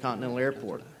Bush Intercontinental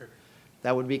Airport.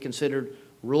 That would be considered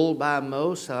rural by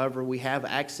most. However, we have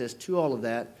access to all of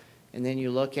that. And then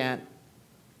you look at,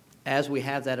 as we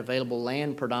have that available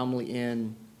land predominantly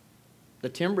in the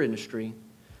timber industry,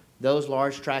 those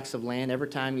large tracts of land, every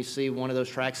time you see one of those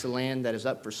tracts of land that is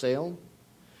up for sale,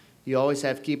 you always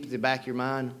have to keep at the back of your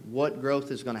mind what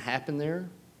growth is going to happen there,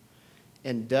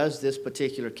 and does this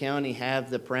particular county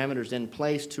have the parameters in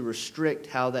place to restrict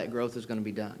how that growth is going to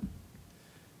be done.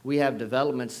 We have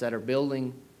developments that are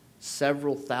building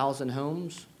several thousand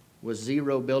homes with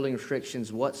 0 building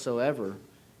restrictions whatsoever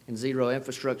and 0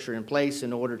 infrastructure in place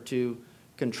in order to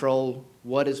control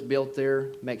what is built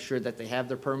there, make sure that they have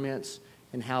their permits,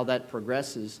 and how that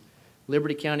progresses.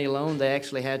 Liberty County alone, they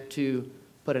actually had to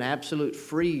put an absolute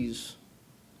freeze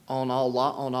on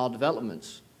all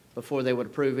developments before they would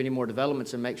approve any more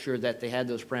developments and make sure that they had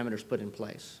those parameters put in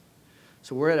place.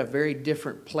 So we're at a very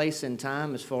different place in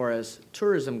time as far as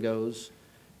tourism goes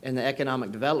and the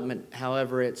economic development.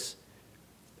 However,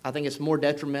 I think it's more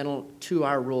detrimental to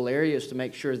our rural areas to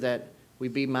make sure that we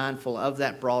be mindful of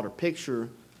that broader picture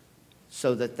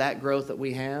so that that growth that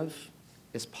we have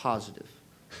is positive.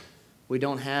 We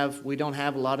don't have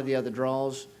a lot of the other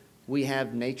draws. We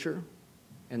have nature,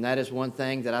 and that is one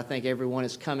thing that I think everyone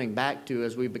is coming back to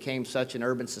as we became such an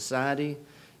urban society,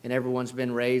 and everyone's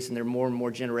been raised, and there are more and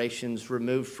more generations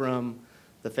removed from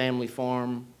the family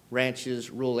farm, ranches,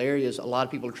 rural areas. A lot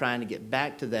of people are trying to get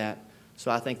back to that,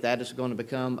 so I think that is going to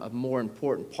become a more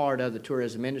important part of the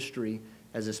tourism industry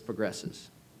as this progresses.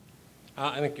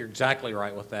 I think you're exactly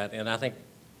right with that, and I think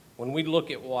when we look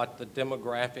at what the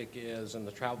demographic is and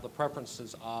the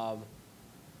preferences of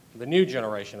the new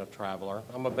generation of traveler,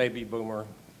 I'm a baby boomer.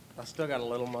 I still got a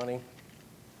little money,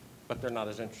 but they're not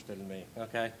as interested in me,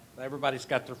 okay? Everybody's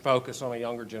got their focus on a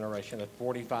younger generation at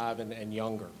 45 and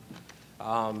younger.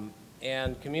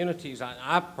 And communities,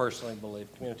 I personally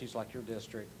believe, communities like your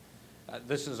district,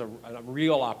 this is a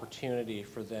real opportunity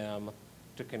for them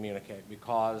to communicate,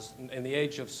 because in the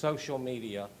age of social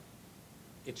media,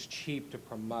 it's cheap to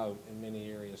promote in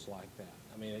many areas like that.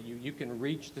 I mean, you can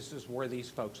reach, this is where these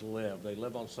folks live. They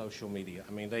live on social media.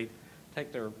 I mean, they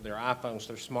take their iPhones,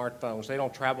 their smartphones, they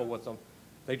don't travel with them,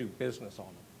 they do business on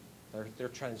them. They're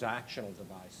transactional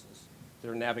devices,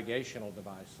 they're navigational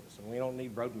devices, and we don't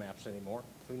need road maps anymore.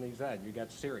 Who needs that? You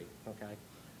got Siri,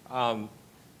 okay?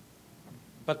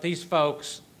 But these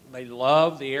folks, they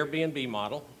love the Airbnb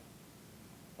model,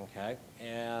 okay?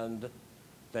 And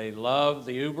they love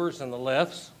the Ubers and the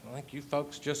Lyfts. I think you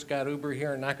folks just got Uber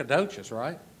here in Nacogdoches,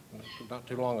 right? Not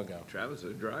too long ago. Travis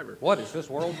is a driver. What is this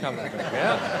world coming to?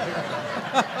 Yeah.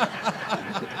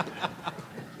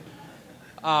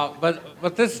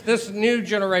 But this new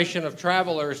generation of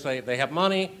travelers, they have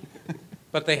money,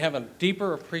 but they have a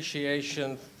deeper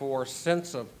appreciation for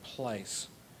sense of place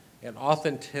and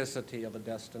authenticity of a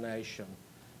destination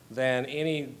than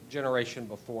any generation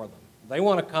before them. They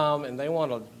want to come and they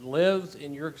want to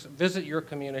visit your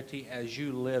community as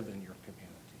you live in your community.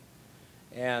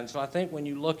 And so I think when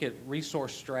you look at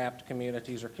resource-strapped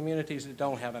communities or communities that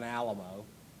don't have an Alamo,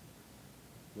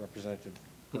 Representative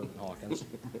Gervin-Hawkins,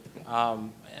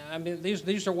 I mean,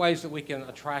 these are ways that we can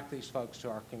attract these folks to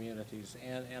our communities.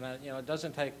 And you know, it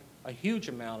doesn't take a huge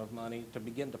amount of money to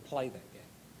begin to play that game.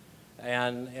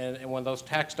 And when those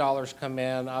tax dollars come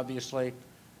in, obviously,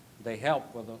 they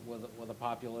help with a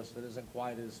populace that isn't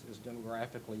quite as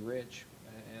demographically rich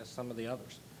as some of the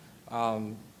others.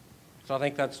 So I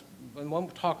think that's, and we'll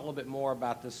talk a little bit more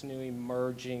about this new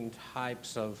emerging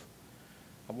types of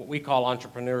what we call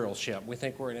entrepreneurship. We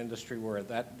think we're an industry where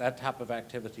that type of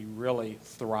activity really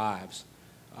thrives.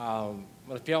 But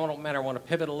if y'all don't mind, I want to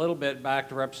pivot a little bit back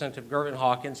to Representative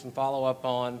Gervin-Hawkins and follow up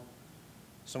on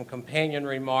some companion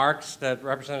remarks that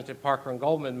Representative Parker and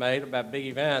Goldman made about big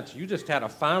events. You just had a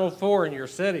Final Four in your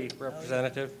city,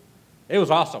 Representative. It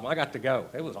was awesome. I got to go.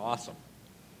 It was awesome.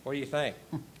 What do you think?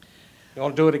 You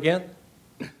want to do it again?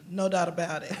 No doubt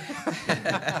about it.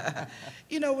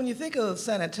 You know, when you think of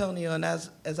San Antonio, and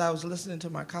as I was listening to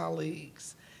my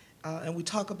colleagues, and we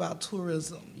talk about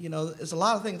tourism, you know, there's a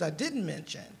lot of things I didn't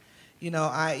mention, you know,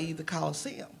 i.e. the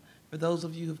Coliseum. For those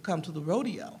of you who've come to the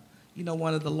rodeo, you know,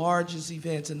 one of the largest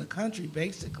events in the country,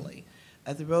 basically,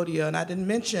 at the rodeo. And I didn't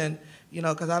mention, you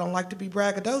know, because I don't like to be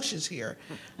braggadocious here,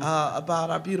 about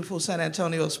our beautiful San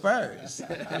Antonio Spurs.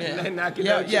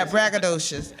 Yeah,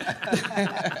 braggadocious.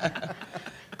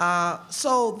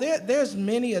 So there's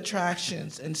many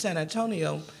attractions in San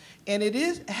Antonio, and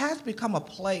it has become a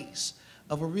place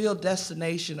of a real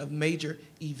destination of major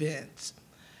events.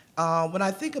 When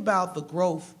I think about the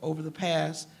growth over the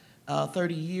past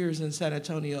 30 years in San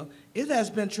Antonio, it has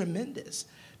been tremendous,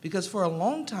 because for a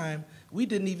long time, we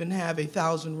didn't even have a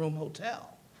 1,000-room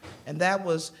hotel. And that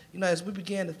was, you know, as we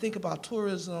began to think about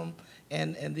tourism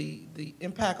and the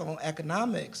impact on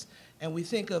economics, and we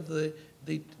think of the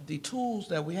tools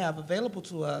that we have available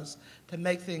to us to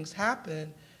make things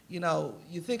happen, you know,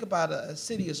 you think about a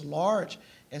city as large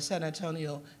as San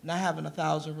Antonio not having a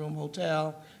 1,000-room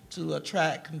hotel to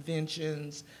attract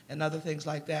conventions and other things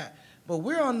like that. But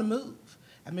we're on the move.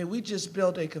 I mean, we just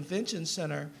built a convention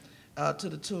center to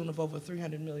the tune of over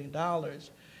 $300 million,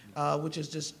 which is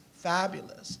just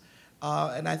fabulous.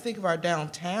 And I think of our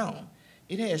downtown,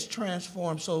 it has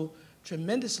transformed so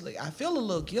tremendously. I feel a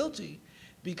little guilty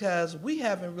because we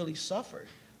haven't really suffered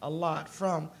a lot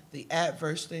from the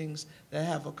adverse things that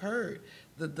have occurred.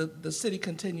 The city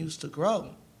continues to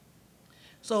grow.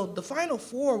 So the Final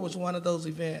Four was one of those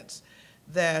events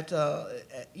that,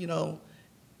 you know,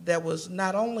 that was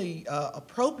not only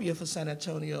appropriate for San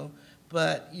Antonio,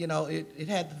 but, you know, it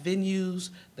had the venues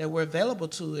that were available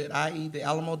to it, i.e. the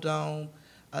Alamo Dome.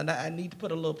 And I need to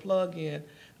put a little plug in.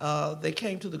 They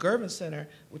came to the Gervin Center,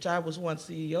 which I was once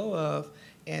CEO of,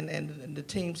 and the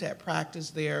teams had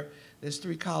practice there. There's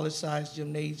 3 college-sized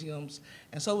gymnasiums.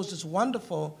 And so it was just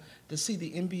wonderful to see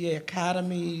the NBA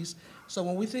academies. So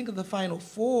when we think of the Final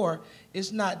Four,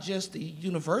 it's not just the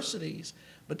universities,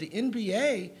 but the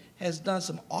NBA has done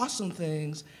some awesome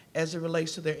things as it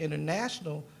relates to their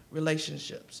international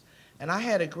relationships. And I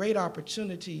had a great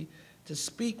opportunity to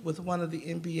speak with one of the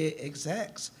NBA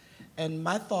execs. And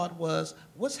my thought was,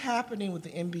 what's happening with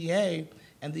the NBA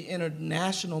and the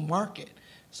international market?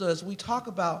 So as we talk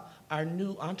about our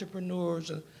new entrepreneurs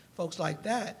and folks like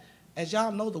that, as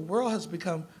y'all know, the world has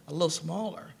become a little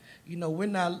smaller. You know, we're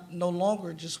no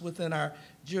longer just within our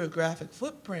geographic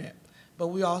footprint, but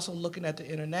we're also looking at the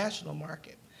international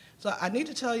market. So I need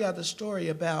to tell y'all the story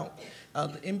about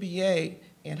the NBA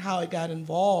and how it got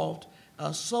involved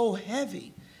so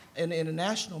heavy in the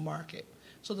international market.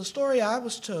 So the story I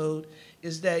was told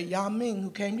is that Yao Ming, who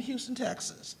came to Houston,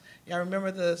 Texas, y'all remember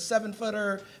the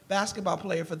 7-footer basketball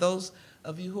player, for those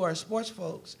of you who are sports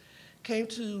folks, came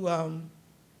to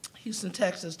Houston,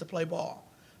 Texas to play ball.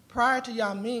 Prior to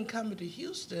Yao Ming coming to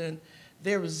Houston,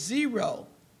 there was zero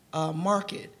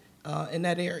market in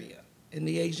that area, in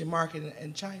the Asian market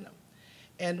in China.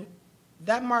 And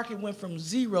that market went from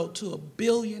 0 to $1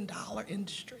 billion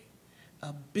industry,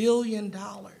 $1 billion.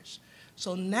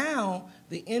 So now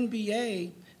the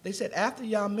NBA, they said after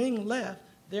Yao Ming left,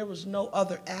 there was no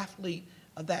other athlete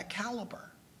of that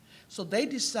caliber. So they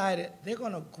decided they're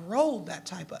going to grow that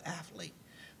type of athlete.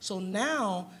 So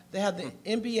now they have the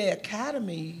NBA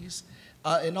academies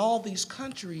in all these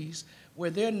countries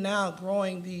where they're now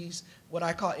growing these, what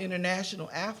I call international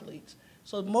athletes.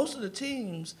 So most of the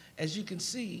teams, as you can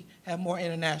see, have more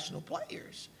international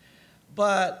players.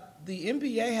 But the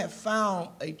NBA have found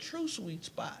a true sweet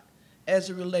spot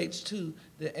as it relates to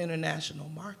the international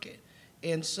market.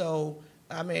 And so,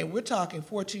 I mean, we're talking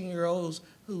 14-year-olds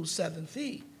who's 7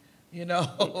 feet. You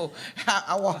know,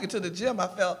 I walk into the gym, I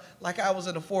felt like I was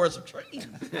in a forest of trees,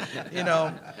 you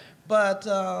know. But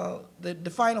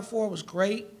the Final Four was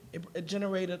great. It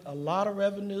generated a lot of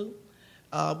revenue.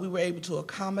 We were able to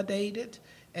accommodate it,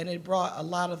 and it brought a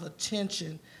lot of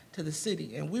attention to the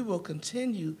city. And we will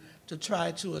continue to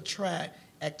try to attract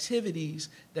activities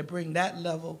that bring that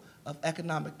level of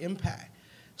economic impact.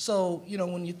 So, you know,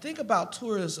 when you think about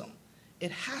tourism,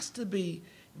 it has to be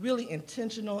really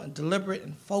intentional and deliberate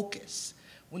and focused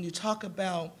when you talk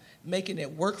about making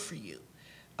it work for you.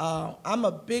 I'm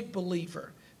a big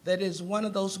believer that is one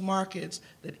of those markets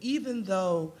that even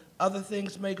though other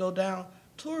things may go down,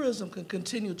 tourism can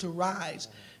continue to rise,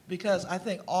 because I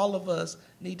think all of us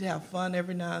need to have fun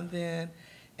every now and then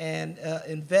and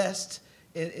invest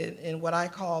in what I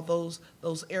call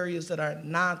those areas that are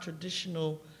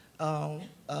non-traditional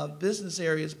business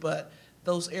areas, but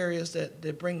those areas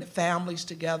that bring the families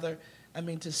together. I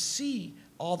mean, to see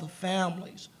all the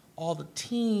families, all the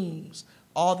teams,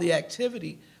 all the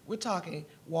activity. We're talking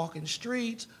walking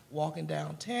streets, walking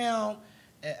downtown.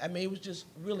 I mean, it was just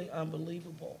really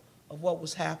unbelievable of what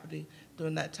was happening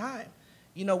during that time.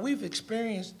 You know, we've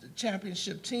experienced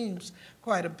championship teams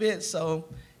quite a bit, so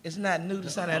it's not new to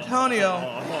San Antonio.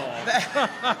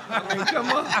 I mean,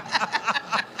 come on.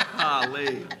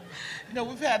 Golly. You know,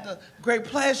 we've had the great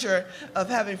pleasure of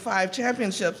having 5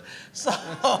 championships. So,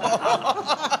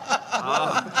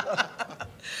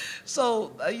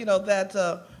 you know,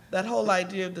 that whole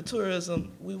idea of the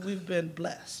tourism, we've been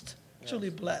blessed, truly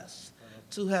blessed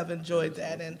to have enjoyed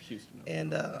that.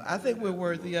 And I think we're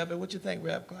worthy of it. What you think,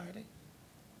 Rep. Clardy?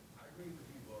 I agree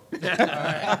with you, All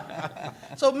right.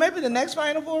 So maybe the next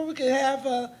Final Four we could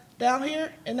have down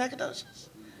here in Nacogdoches?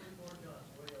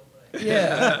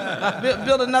 Yeah.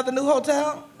 Build another new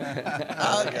hotel?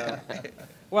 Okay.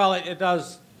 Well, it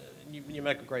does, you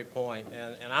make a great point,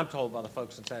 and I'm told by the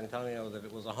folks in San Antonio that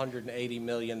it was a $180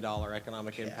 million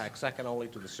economic impact, second only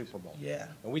to the Super Bowl. Yeah.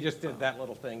 And we just did that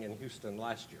little thing in Houston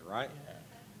last year, right?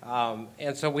 Yeah.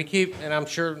 And so we keep, and I'm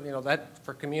sure, you know, that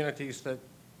for communities that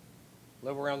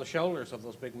live around the shoulders of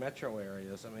those big metro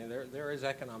areas, I mean, there is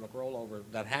economic rollover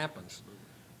that happens.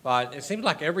 But it seems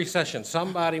like every session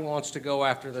somebody wants to go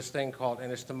after this thing called,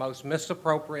 and it's the most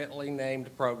misappropriately named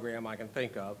program I can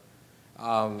think of,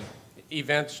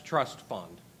 Events Trust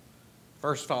Fund.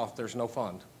 First off, there's no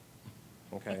fund.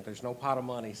 Okay, there's no pot of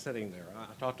money sitting there. I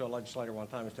talked to a legislator one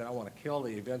time and said, I want to kill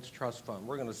the Events Trust Fund.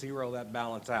 We're going to zero that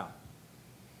balance out.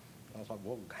 I was like,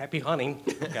 well, happy hunting,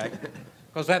 okay?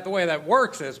 Because the way that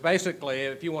works is basically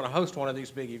if you want to host one of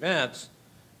these big events,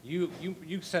 you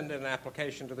send in an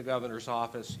application to the governor's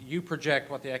office, you project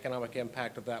what the economic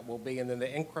impact of that will be, and then the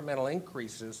incremental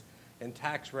increases in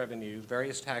tax revenues,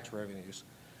 various tax revenues,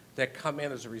 that come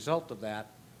in as a result of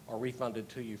that are refunded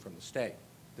to you from the state.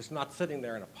 It's not sitting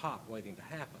there in a pot waiting to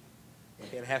happen.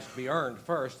 It has to be earned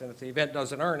first, and if the event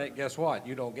doesn't earn it, guess what?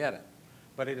 You don't get it.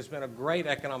 But it has been a great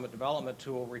economic development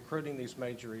tool recruiting these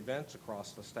major events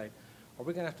across the state. Are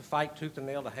we going to have to fight tooth and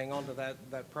nail to hang on to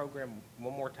that program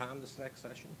one more time this next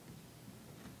session?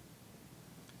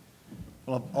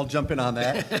 Well, I'll jump in on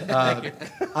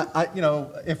that. You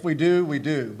know, if we do, we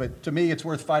do. But to me, it's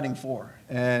worth fighting for.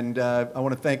 And I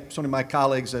want to thank so many of my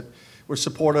colleagues that were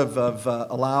supportive of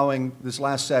allowing this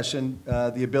last session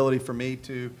the ability for me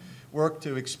to work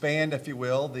to expand, if you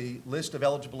will, the list of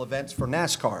eligible events for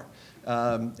NASCAR.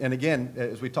 And again,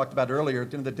 as we talked about earlier,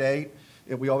 at the end of the day,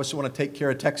 we always want to take care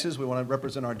of Texas. We want to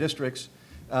represent our districts.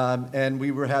 And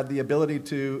we had the ability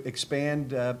to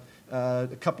expand a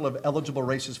couple of eligible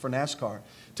races for NASCAR.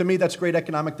 To me, that's great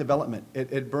economic development.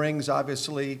 It brings,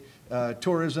 obviously,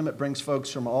 tourism. It brings folks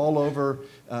from all over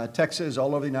Texas,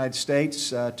 all over the United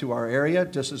States to our area,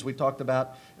 just as we talked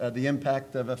about the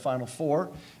impact of a Final Four.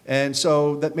 And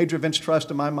so that Major Events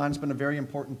Trust, in my mind, has been a very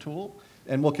important tool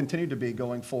and will continue to be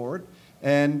going forward.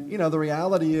 And, you know, the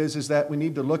reality is that we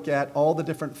need to look at all the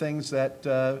different things that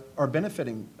are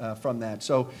benefiting from that.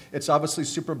 So it's obviously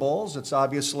Super Bowls. It's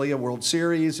obviously a World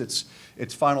Series.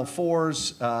 It's Final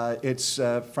Fours. It's,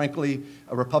 frankly,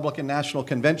 a Republican National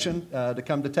Convention to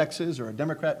come to Texas or a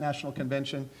Democrat National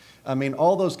Convention. I mean,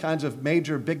 all those kinds of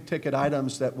major big-ticket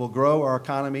items that will grow our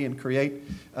economy and create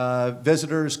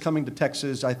visitors coming to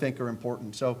Texas, I think, are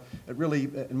important. So it really,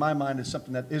 in my mind, is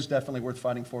something that is definitely worth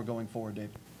fighting for going forward,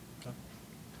 Dave.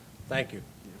 Thank you.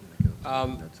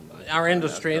 Our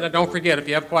industry, and don't forget, if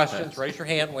you have questions, raise your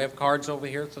hand. We have cards over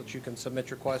here so that you can submit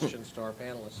your questions to our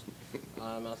panelists.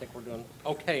 I think we're doing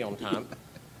okay on time.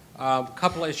 A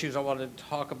couple of issues I wanted to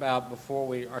talk about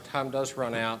before our time does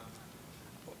run out.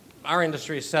 Our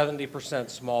industry is 70%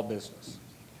 small business.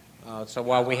 So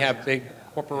while we have big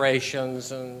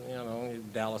corporations and, you know,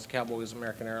 Dallas Cowboys,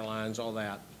 American Airlines, all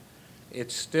that,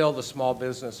 it's still the small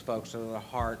business folks that are the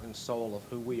heart and soul of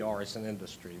who we are as an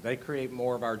industry. They create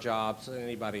more of our jobs than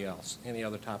anybody else, any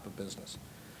other type of business.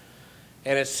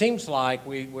 And it seems like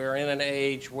we're in an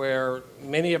age where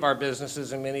many of our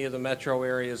businesses in many of the metro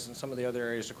areas and some of the other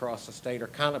areas across the state are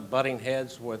kind of butting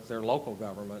heads with their local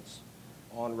governments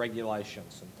on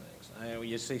regulations and things.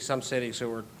 You see some cities who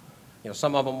are, you know,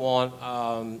 some of them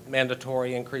want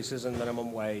mandatory increases in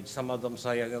minimum wage. Some of them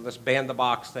say, you know, this ban the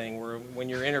box thing, where when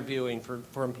you're interviewing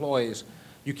for employees,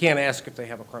 you can't ask if they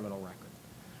have a criminal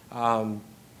record.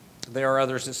 There are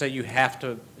others that say you have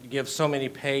to give so many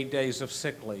paid days of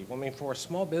sick leave. I mean, for a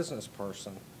small business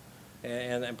person,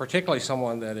 and particularly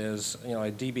someone that is, you know,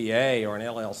 a DBA or an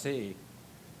LLC,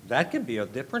 that could be a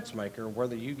difference maker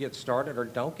whether you get started or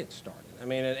don't get started. I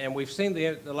mean, and we've seen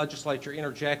the legislature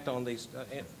interject on these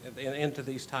into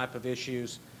these type of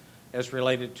issues as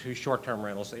related to short-term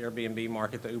rentals, the Airbnb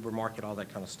market, the Uber market, all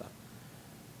that kind of stuff.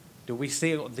 Do we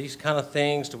see these kind of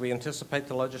things? Do we anticipate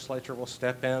the legislature will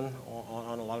step in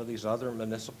on a lot of these other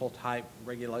municipal type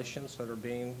regulations that are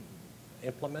being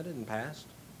implemented and passed?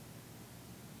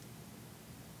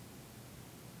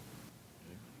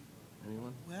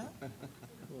 Anyone? Well,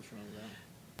 What's wrong with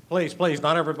that? Please,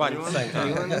 not everybody at the same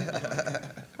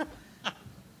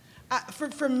time.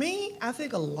 For me, I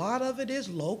think a lot of it is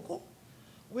local.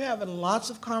 We're having lots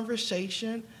of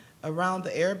conversation around the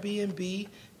Airbnb,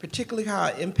 particularly how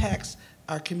it impacts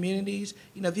our communities.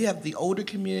 You know, if you have the older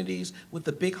communities with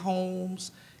the big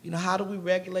homes, you know, how do we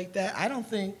regulate that? I don't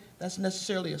think that's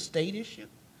necessarily a state issue.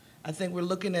 I think we're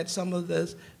looking at some of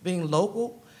this being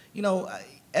local. You know,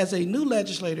 as a new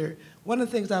legislator, one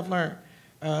of the things I've learned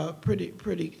pretty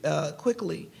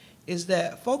quickly is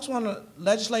that folks want to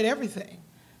legislate everything.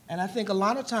 And I think a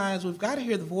lot of times we've got to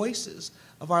hear the voices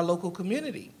of our local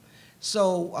community.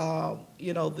 So,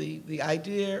 you know, the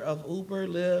idea of Uber,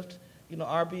 Lyft, you know,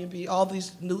 Airbnb, all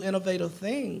these new innovative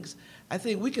things, I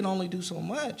think we can only do so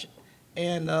much.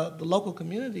 And the local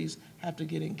communities have to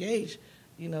get engaged,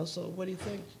 you know. So what do you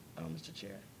think, Mr.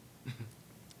 Chair?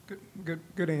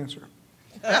 Good answer.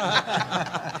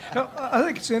 No, I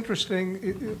think it's interesting.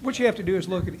 What you have to do is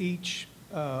look at each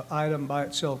item by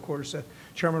itself. Of course,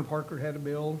 Chairman Parker had a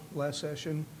bill last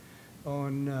session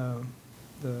on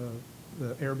the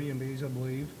Airbnbs, I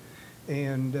believe,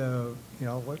 and you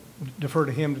know, I'll defer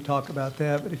to him to talk about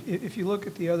that. But if you look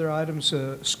at the other items,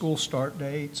 school start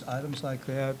dates, items like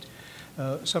that,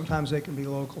 Sometimes they can be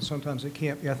local, sometimes they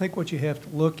can't be. I think what you have to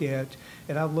look at,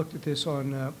 and I've looked at this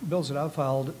on bills that I've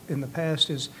filed in the past,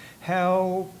 is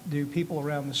how do people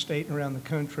around the state and around the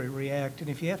country react? And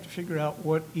if you have to figure out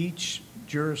what each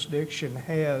jurisdiction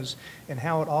has and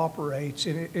how it operates,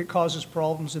 and it causes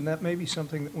problems, and that may be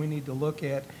something that we need to look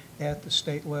at the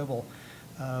state level.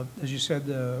 As you said,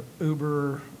 the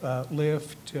Uber,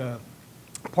 Lyft,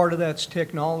 part of that's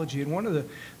technology. And one of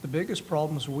the biggest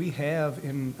problems we have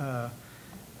in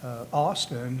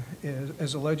Austin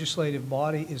as a legislative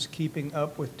body is keeping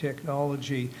up with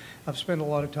technology. I've spent a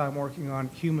lot of time working on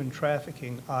human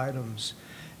trafficking items.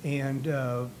 And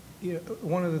you know,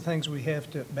 one of the things we have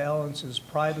to balance is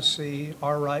privacy,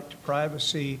 our right to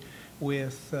privacy,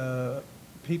 with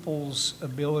people's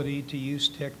ability to use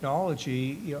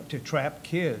technology, you know, to trap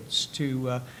kids,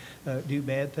 to do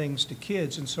bad things to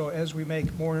kids. And so as we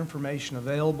make more information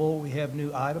available, we have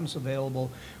new items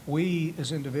available, we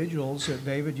as individuals,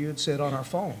 David, you had said on our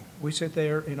phone, we sit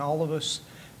there and all of us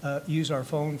use our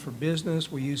phone for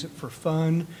business, we use it for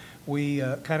fun. We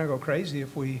kind of go crazy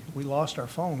if we lost our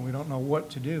phone. We don't know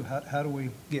what to do. How do we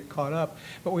get caught up?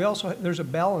 But we also, there's a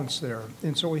balance there.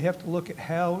 And so we have to look at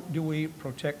how do we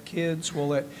protect kids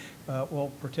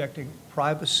while protecting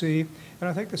privacy. And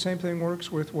I think the same thing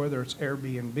works with whether it's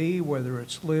Airbnb, whether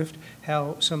it's Lyft,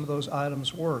 how some of those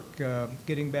items work.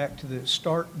 Getting back to the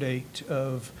start date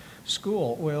of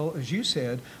school. Well, as you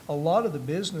said, a lot of the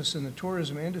business in the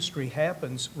tourism industry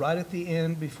happens right at the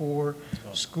end before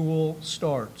school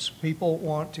starts. People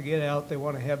want to get out, they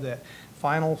want to have that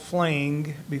final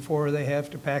fling before they have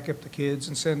to pack up the kids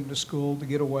and send them to school to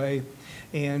get away.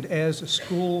 And as the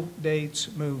school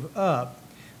dates move up,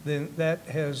 then that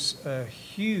has a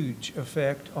huge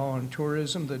effect on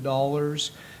tourism, the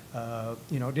dollars.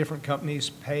 You know, different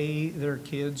companies pay their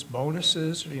kids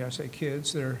bonuses, I say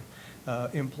kids, their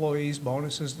employees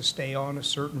bonuses to stay on a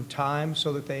certain time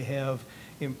so that they have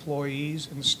employees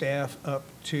and staff up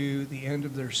to the end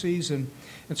of their season.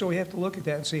 And so we have to look at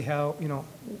that and see how, you know,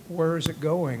 where is it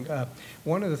going?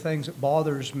 One of the things that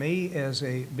bothers me as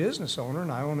a business owner,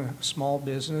 and I own a small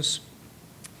business,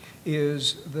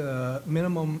 is the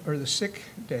minimum or the sick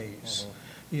days.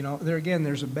 You know, there again,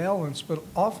 there's a balance, but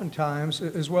oftentimes,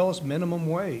 as well as minimum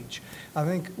wage, I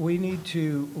think we need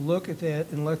to look at that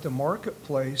and let the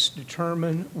marketplace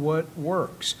determine what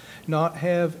works, not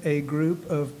have a group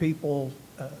of people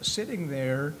sitting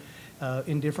there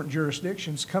in different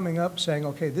jurisdictions coming up saying,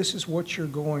 okay, this is what you're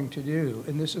going to do,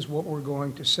 and this is what we're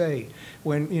going to say.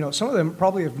 When, you know, some of them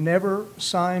probably have never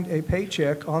signed a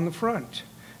paycheck on the front.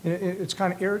 And it's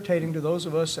kind of irritating to those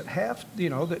of us that have,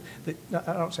 you know, that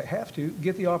I don't say have to,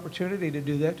 get the opportunity to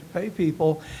do that, to pay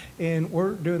people. And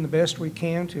we're doing the best we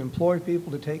can to employ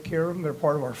people, to take care of them. They're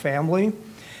part of our family.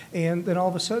 And then all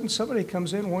of a sudden somebody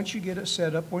comes in, once you get it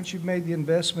set up, once you've made the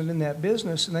investment in that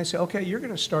business, and they say, okay, you're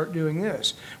going to start doing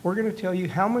this. We're going to tell you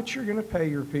how much you're going to pay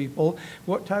your people,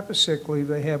 what type of sick leave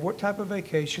they have, what type of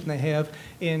vacation they have,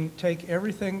 and take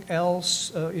everything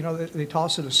else, you know, they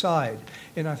toss it aside.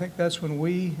 And I think that's when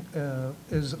we,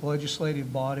 as a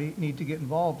legislative body, need to get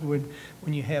involved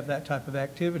when you have that type of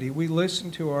activity. We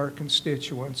listen to our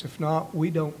constituents. If not,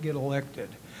 we don't get elected.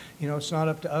 You know, it's not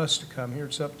up to us to come here.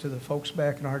 It's up to the folks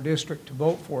back in our district to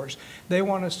vote for us. They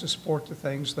want us to support the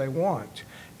things they want.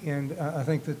 And I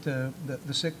think that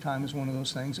the sick time is one of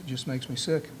those things that just makes me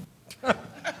sick.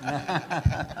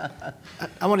 I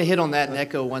want to hit on that and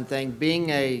echo one thing.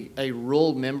 Being a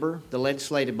rural member, the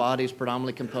legislative body is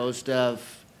predominantly composed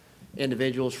of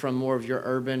individuals from more of your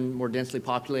urban, more densely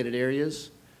populated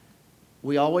areas.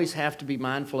 We always have to be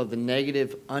mindful of the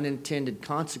negative unintended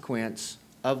consequence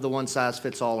of the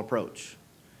one-size-fits-all approach.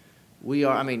 We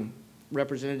are, I mean,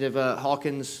 Representative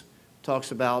Hawkins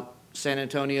talks about San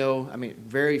Antonio, I mean,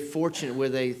 very fortunate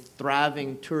with a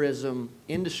thriving tourism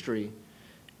industry,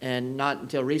 and not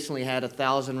until recently had a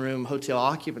 1,000-room hotel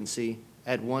occupancy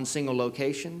at one single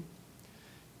location.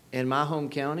 In my home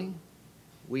county,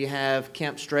 we have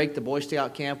Camp Strake, the Boy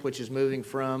Scout camp, which is moving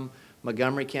from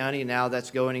Montgomery County. Now that's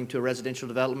going into a residential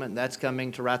development. That's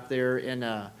coming to right there in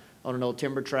on an old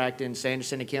timber tract in San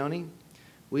Jacinto County.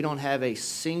 We don't have a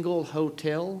single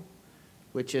hotel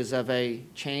which is of a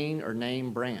chain or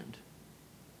name brand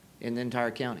in the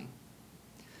entire county.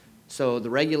 So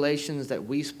the regulations that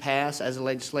we pass as a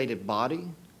legislative body,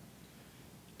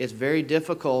 it's very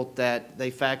difficult that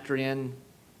they factor in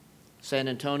San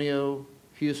Antonio,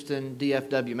 Houston,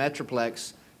 DFW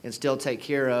Metroplex, and still take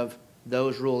care of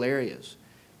those rural areas.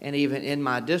 And even in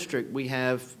my district, we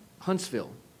have Huntsville.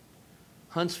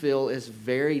 Huntsville is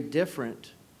very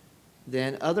different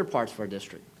than other parts of our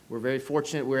district. We're very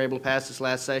fortunate we were able to pass this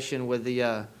last session with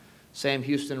the Sam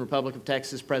Houston, Republic of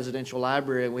Texas Presidential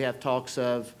Library, and we have talks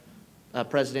of a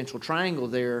presidential triangle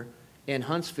there in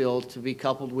Huntsville to be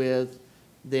coupled with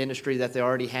the industry that they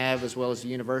already have, as well as the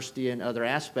university and other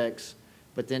aspects.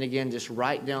 But then again, just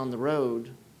right down the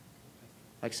road,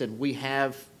 like I said, we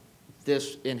have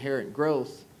this inherent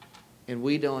growth, and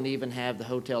we don't even have the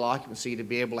hotel occupancy to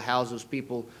be able to house those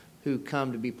people who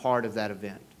come to be part of that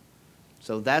event.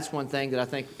 So that's one thing that I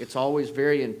think it's always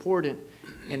very important,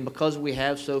 and because we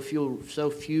have so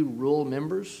few rural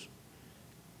members,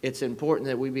 it's important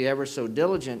that we be ever so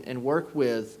diligent and work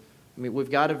with. I mean,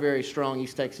 we've got a very strong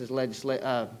East Texas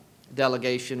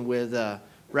delegation with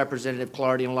Representative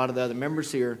Clardy and a lot of the other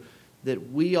members here,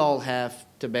 that we all have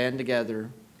to band together,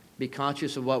 be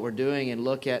conscious of what we're doing, and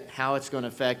look at how it's going to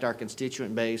affect our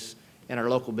constituent base and our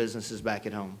local businesses back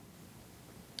at home.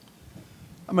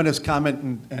 I'm going to just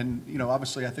comment, and you know,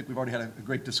 obviously I think we've already had a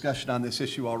great discussion on this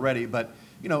issue already, but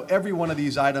you know, every one of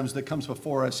these items that comes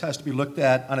before us has to be looked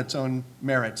at on its own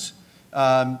merits.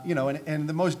 You know, and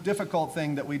the most difficult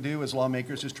thing that we do as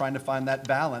lawmakers is trying to find that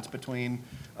balance between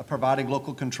providing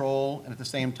local control and at the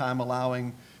same time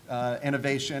allowing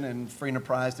innovation and free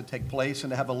enterprise to take place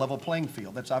and to have a level playing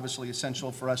field. That's obviously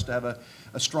essential for us to have a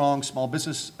strong small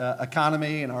business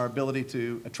economy and our ability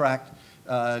to attract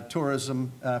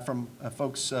tourism from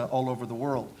folks all over the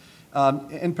world.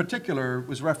 In particular,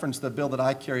 was referenced the bill that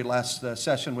I carried last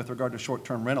session with regard to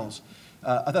short-term rentals.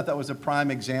 I thought that was a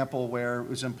prime example where it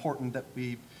was important that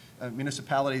we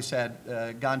municipalities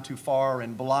had gone too far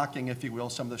in blocking, if you will,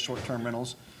 some of the short-term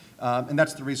rentals. And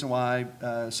that's the reason why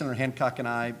Senator Hancock and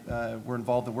I were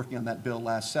involved in working on that bill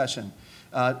last session.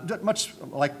 Much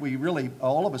like we really,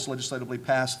 all of us legislatively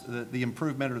passed the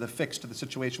improvement or the fix to the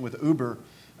situation with Uber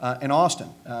in Austin.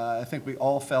 I think we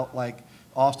all felt like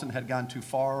Austin had gone too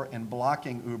far in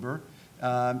blocking Uber,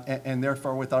 and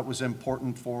therefore we thought it was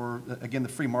important for, again, the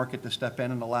free market to step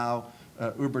in and allow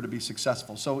Uber to be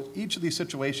successful. So each of these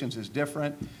situations is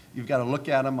different. You've got to look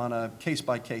at them on a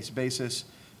case-by-case basis.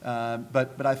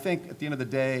 But I think at the end of the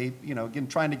day, you know, again,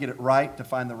 trying to get it right, to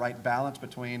find the right balance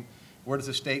between where does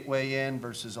the state weigh in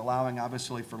versus allowing,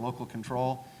 obviously, for local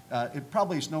control, it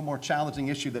probably is no more challenging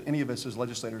issue that any of us as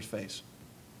legislators face.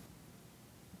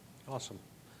 Awesome.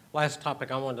 Last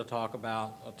topic I wanted to talk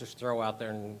about, I'll just throw out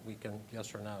there and we can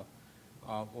yes or no,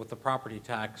 with the property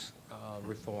tax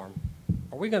reform.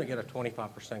 Are we going to get a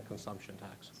 25% consumption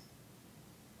tax?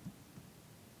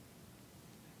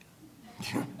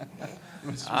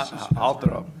 I'll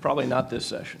throw, probably not this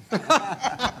session.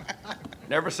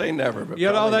 Never say never, but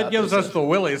you know, that gives us session. the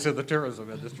willies in the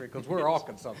tourism industry because we're all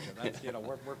consumption. That's, you know,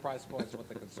 we're price points with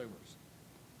the consumers.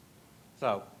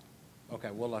 So, okay,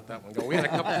 we'll let that one go. We had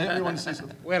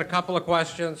a couple of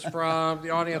questions from the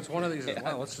audience. One of these is,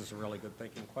 wow, this is a really good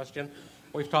thinking question.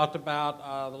 We've talked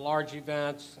about the large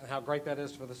events and how great that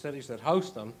is for the cities that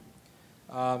host them.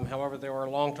 However, there are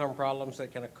long-term problems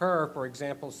that can occur. For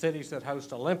example, cities that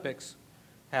host Olympics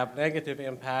have negative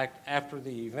impact after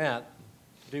the event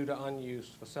due to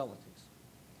unused facilities.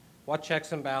 What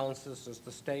checks and balances does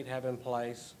the state have in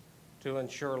place to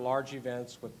ensure large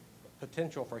events with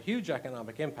potential for huge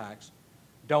economic impacts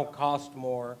don't cost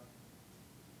more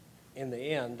in the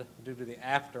end due to the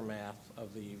aftermath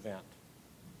of the event?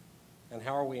 And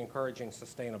how are we encouraging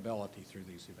sustainability through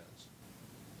these events?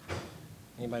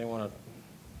 Anybody want to?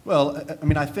 Well, I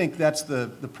mean, I think that's the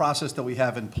process that we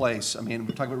have in place. I mean,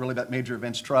 we're talking about really that major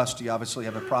events trust. You obviously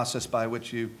have a process by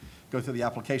which you go through the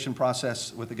application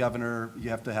process with the governor. You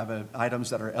have to have items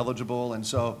that are eligible, and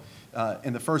so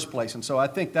in the first place. And so I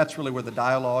think that's really where the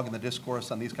dialogue and the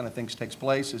discourse on these kind of things takes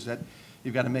place, is that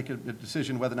you've got to make a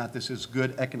decision whether or not this is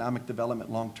good economic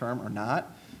development long-term or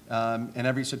not. And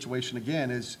every situation, again,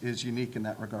 is unique in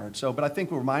that regard. So, but I think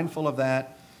we're mindful of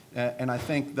that. And I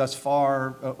think thus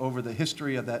far, over the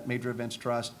history of that Major Events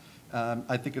Trust,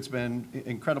 I think it's been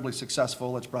incredibly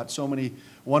successful. It's brought so many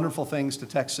wonderful things to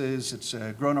Texas. It's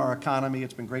grown our economy.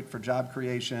 It's been great for job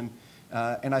creation.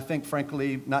 And I think,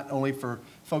 frankly, not only for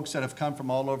folks that have come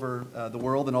from all over the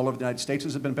world and all over the United States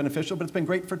has been beneficial, but it's been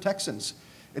great for Texans.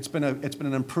 It's been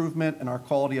an improvement in our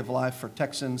quality of life for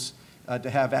Texans to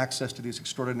have access to these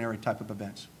extraordinary type of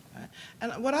events.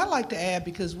 And what I'd like to add,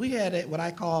 because we had what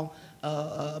I call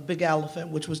a big elephant,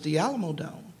 which was the Alamo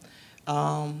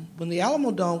Dome. When the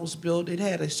Alamo Dome was built, it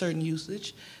had a certain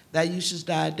usage. That usage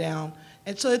died down.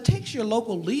 And so it takes your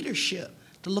local leadership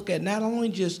to look at not only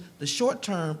just the short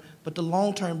term, but the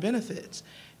long term benefits.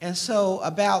 And so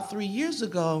about 3 years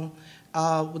ago,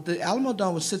 with the Alamo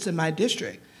Dome, which sits in my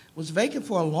district, was vacant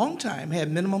for a long time,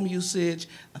 had minimum usage,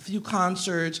 a few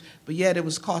concerts, but yet it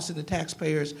was costing the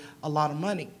taxpayers a lot of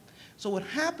money. So what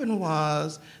happened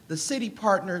was the city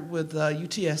partnered with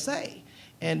UTSA,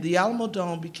 and the Alamo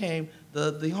Dome became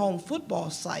the home football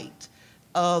site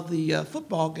of the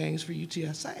football games for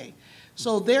UTSA.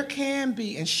 So there can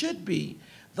be and should be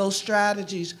those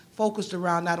strategies focused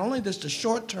around not only just the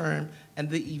short term and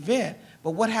the event,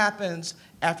 but what happens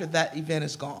after that event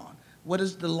is gone. What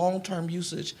is the long-term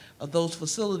usage of those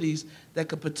facilities that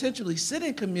could potentially sit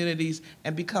in communities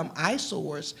and become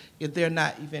eyesores if they're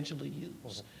not eventually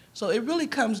used? So it really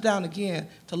comes down, again,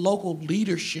 to local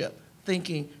leadership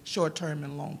thinking short-term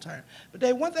and long-term. But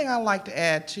Dave, one thing I'd like to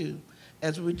add, too,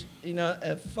 as we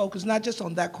focus not just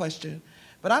on that question,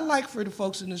 but I'd like for the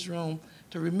folks in this room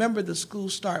to remember the school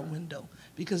start window,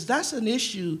 because that's an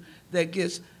issue that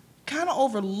gets kind of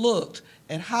overlooked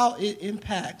and how it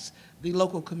impacts the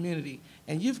local community.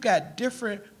 And you've got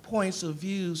different points of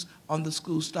views on the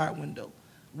school start window.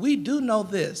 We do know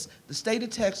this: the state of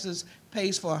Texas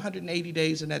pays for 180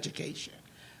 days in education.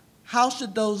 How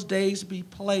should those days be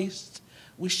placed?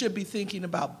 We should be thinking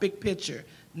about big picture,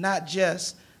 not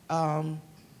just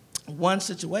one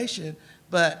situation,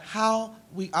 but how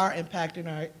we are impacting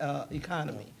our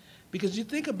economy. Because you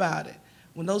think about it,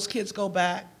 when those kids go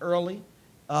back early,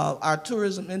 our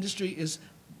tourism industry is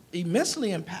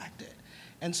immensely impacted.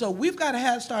 And so we've got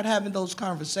to start having those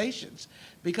conversations,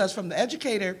 because from the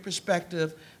educator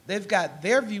perspective, they've got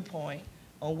their viewpoint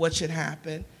on what should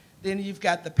happen. Then you've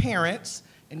got the parents,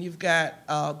 and you've got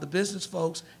the business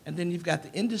folks, and then you've got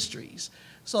the industries.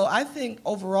 So I think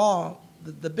overall,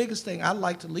 the biggest thing I'd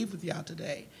like to leave with y'all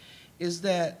today is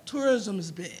that tourism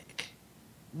is big.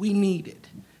 We need it.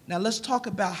 Now let's talk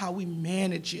about how we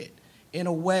manage it in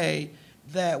a way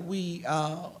that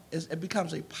it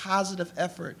becomes a positive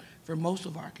effort for most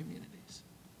of our communities.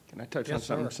 Can I touch on Yes,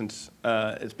 something? sir. Since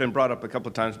it's been brought up a couple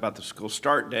of times about the school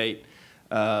start date,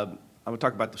 I'm going to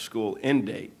talk about the school end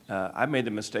date. I made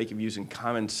the mistake of using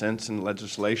common sense in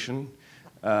legislation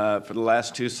for the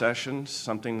last 2 sessions,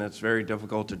 something that's very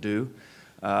difficult to do.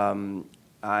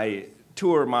 I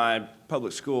tour my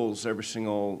public schools every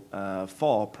single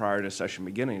fall prior to session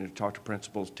beginning to talk to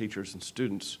principals, teachers, and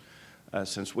students.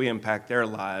 Since we impact their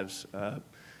lives,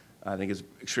 I think it's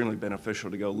extremely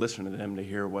beneficial to go listen to them, to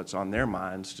hear what's on their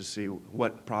minds, to see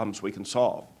what problems we can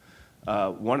solve.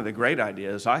 One of the great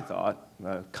ideas, I thought,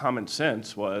 common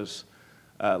sense, was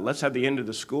let's have the end of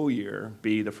the school year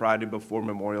be the Friday before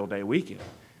Memorial Day weekend.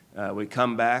 We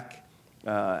come back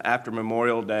after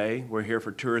Memorial Day. We're here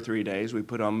for 2 or 3 days. We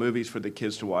put on movies for the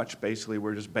kids to watch. Basically,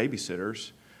 we're just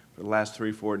babysitters for the last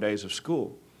 3 or 4 days of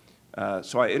school.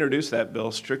 So I introduced that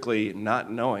bill strictly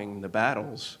not knowing the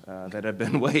battles that have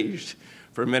been waged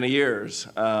for many years,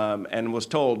 and was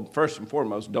told, first and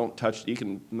foremost, don't touch, you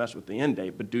can mess with the end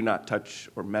date, but do not touch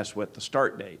or mess with the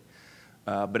start date.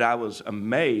 But I was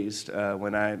amazed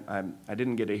when I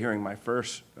didn't get a hearing my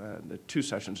first, the 2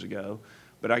 sessions ago,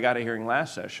 but I got a hearing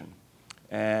last session.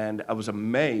 And I was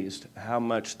amazed how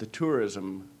much the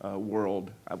tourism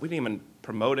world, we didn't even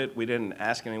promote it, we didn't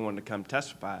ask anyone to come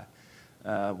testify.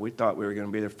 We thought we were going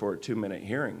to be there for a 2-minute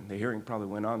hearing. The hearing probably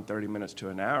went on 30 minutes to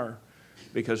an hour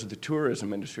because of the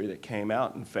tourism industry that came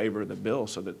out in favor of the bill,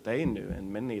 so that they knew,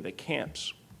 and many of the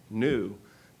camps knew,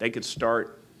 they could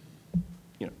start,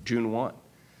 June 1.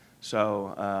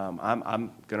 So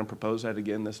I'm going to propose that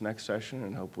again this next session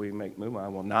and hope we make movement. I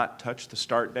will not touch the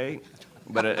start date.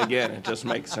 But again, it just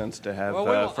makes sense to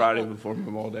have Friday before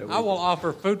Memorial Day weekend. I will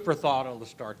offer food for thought on the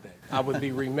start date. I would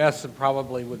be remiss and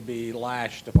probably would be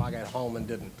lashed if I got home and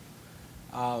didn't.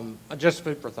 Just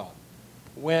food for thought.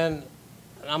 And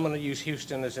I'm going to use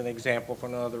Houston as an example for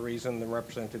no other reason than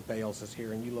Representative Bales is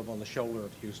here, and you live on the shoulder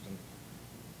of Houston.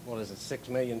 What is it, 6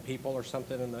 million people or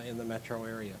something in the metro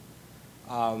area?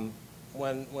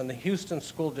 When the Houston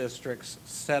school districts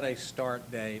set a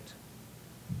start date,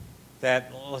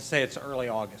 that, let's say it's early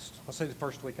August, let's say the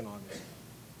first week in August.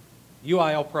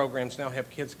 UIL programs now have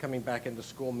kids coming back into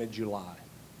school mid-July.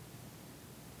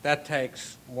 That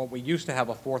takes what we used to have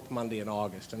a 4th Monday in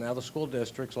August, and now the school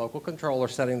districts, local control, are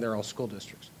setting their own school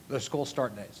districts, their school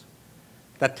start days.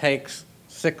 That takes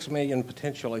 6 million,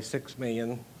 potentially 6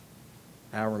 million,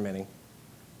 however many,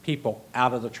 people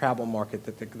out of the travel market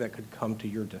that could come to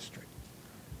your district.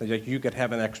 That you could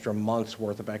have an extra month's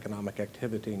worth of economic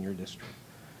activity in your district.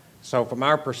 So from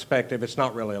our perspective, it's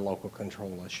not really a local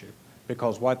control issue,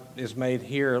 because what is made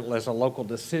here as a local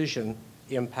decision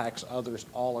impacts others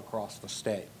all across the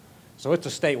state. So it's a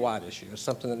statewide issue. It's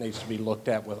something that needs to be looked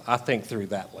at with, I think, through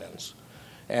that lens.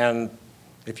 And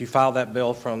If you file that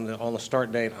bill on the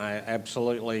start date, I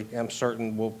absolutely am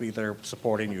certain we'll be there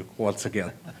supporting you once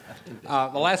again.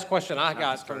 The last question I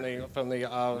got from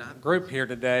the group here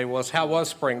today was, how was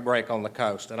spring break on the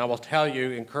coast? And I will tell you,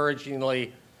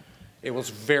 encouragingly, it was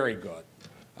very good.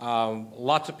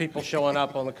 Lots of people showing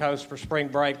up on the coast for spring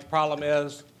break. The problem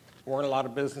is, there weren't a lot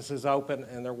of businesses open,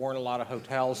 and there weren't a lot of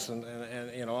hotels and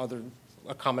other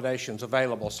accommodations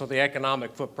available. So the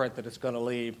economic footprint that it's going to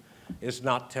leave is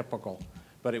not typical.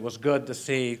 But it was good to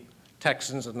see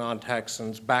Texans and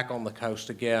non-Texans back on the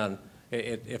coast again.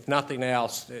 If nothing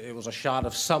else, it was a shot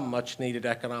of some much-needed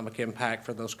economic impact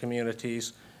for those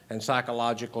communities, and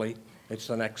psychologically, it's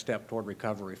the next step toward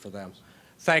recovery for them.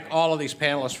 Thank all of these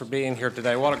panelists for being here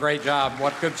today. What a great job.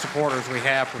 What good supporters we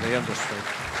have for the industry.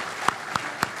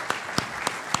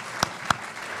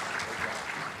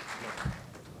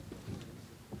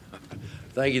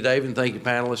 Thank you, David, and thank you,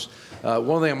 panelists.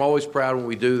 One thing I'm always proud when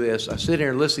we do this, I sit here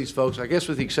and listen to these folks, I guess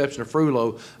with the exception of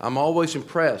Frullo, I'm always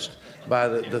impressed by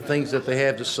the things that they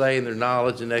have to say and their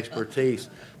knowledge and expertise.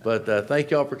 But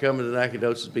thank y'all for coming to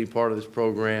Nacogdoches to be part of this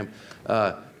program.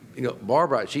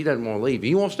 Barbara, she doesn't want to leave.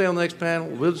 You want to stay on the next panel?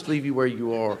 We'll just leave you where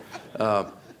you are.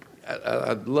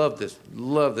 I love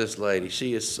this lady.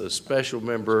 She is a special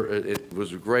member. It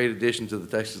was a great addition to the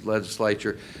Texas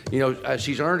legislature.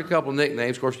 She's earned a couple of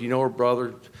nicknames. Of course, you know her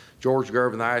brother, George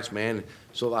Gervin, the Iceman.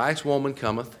 So the Ice Woman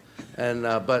cometh. And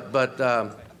but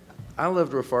I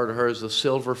love to refer to her as the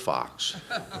Silver Fox.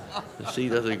 She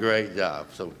does a great job.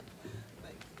 So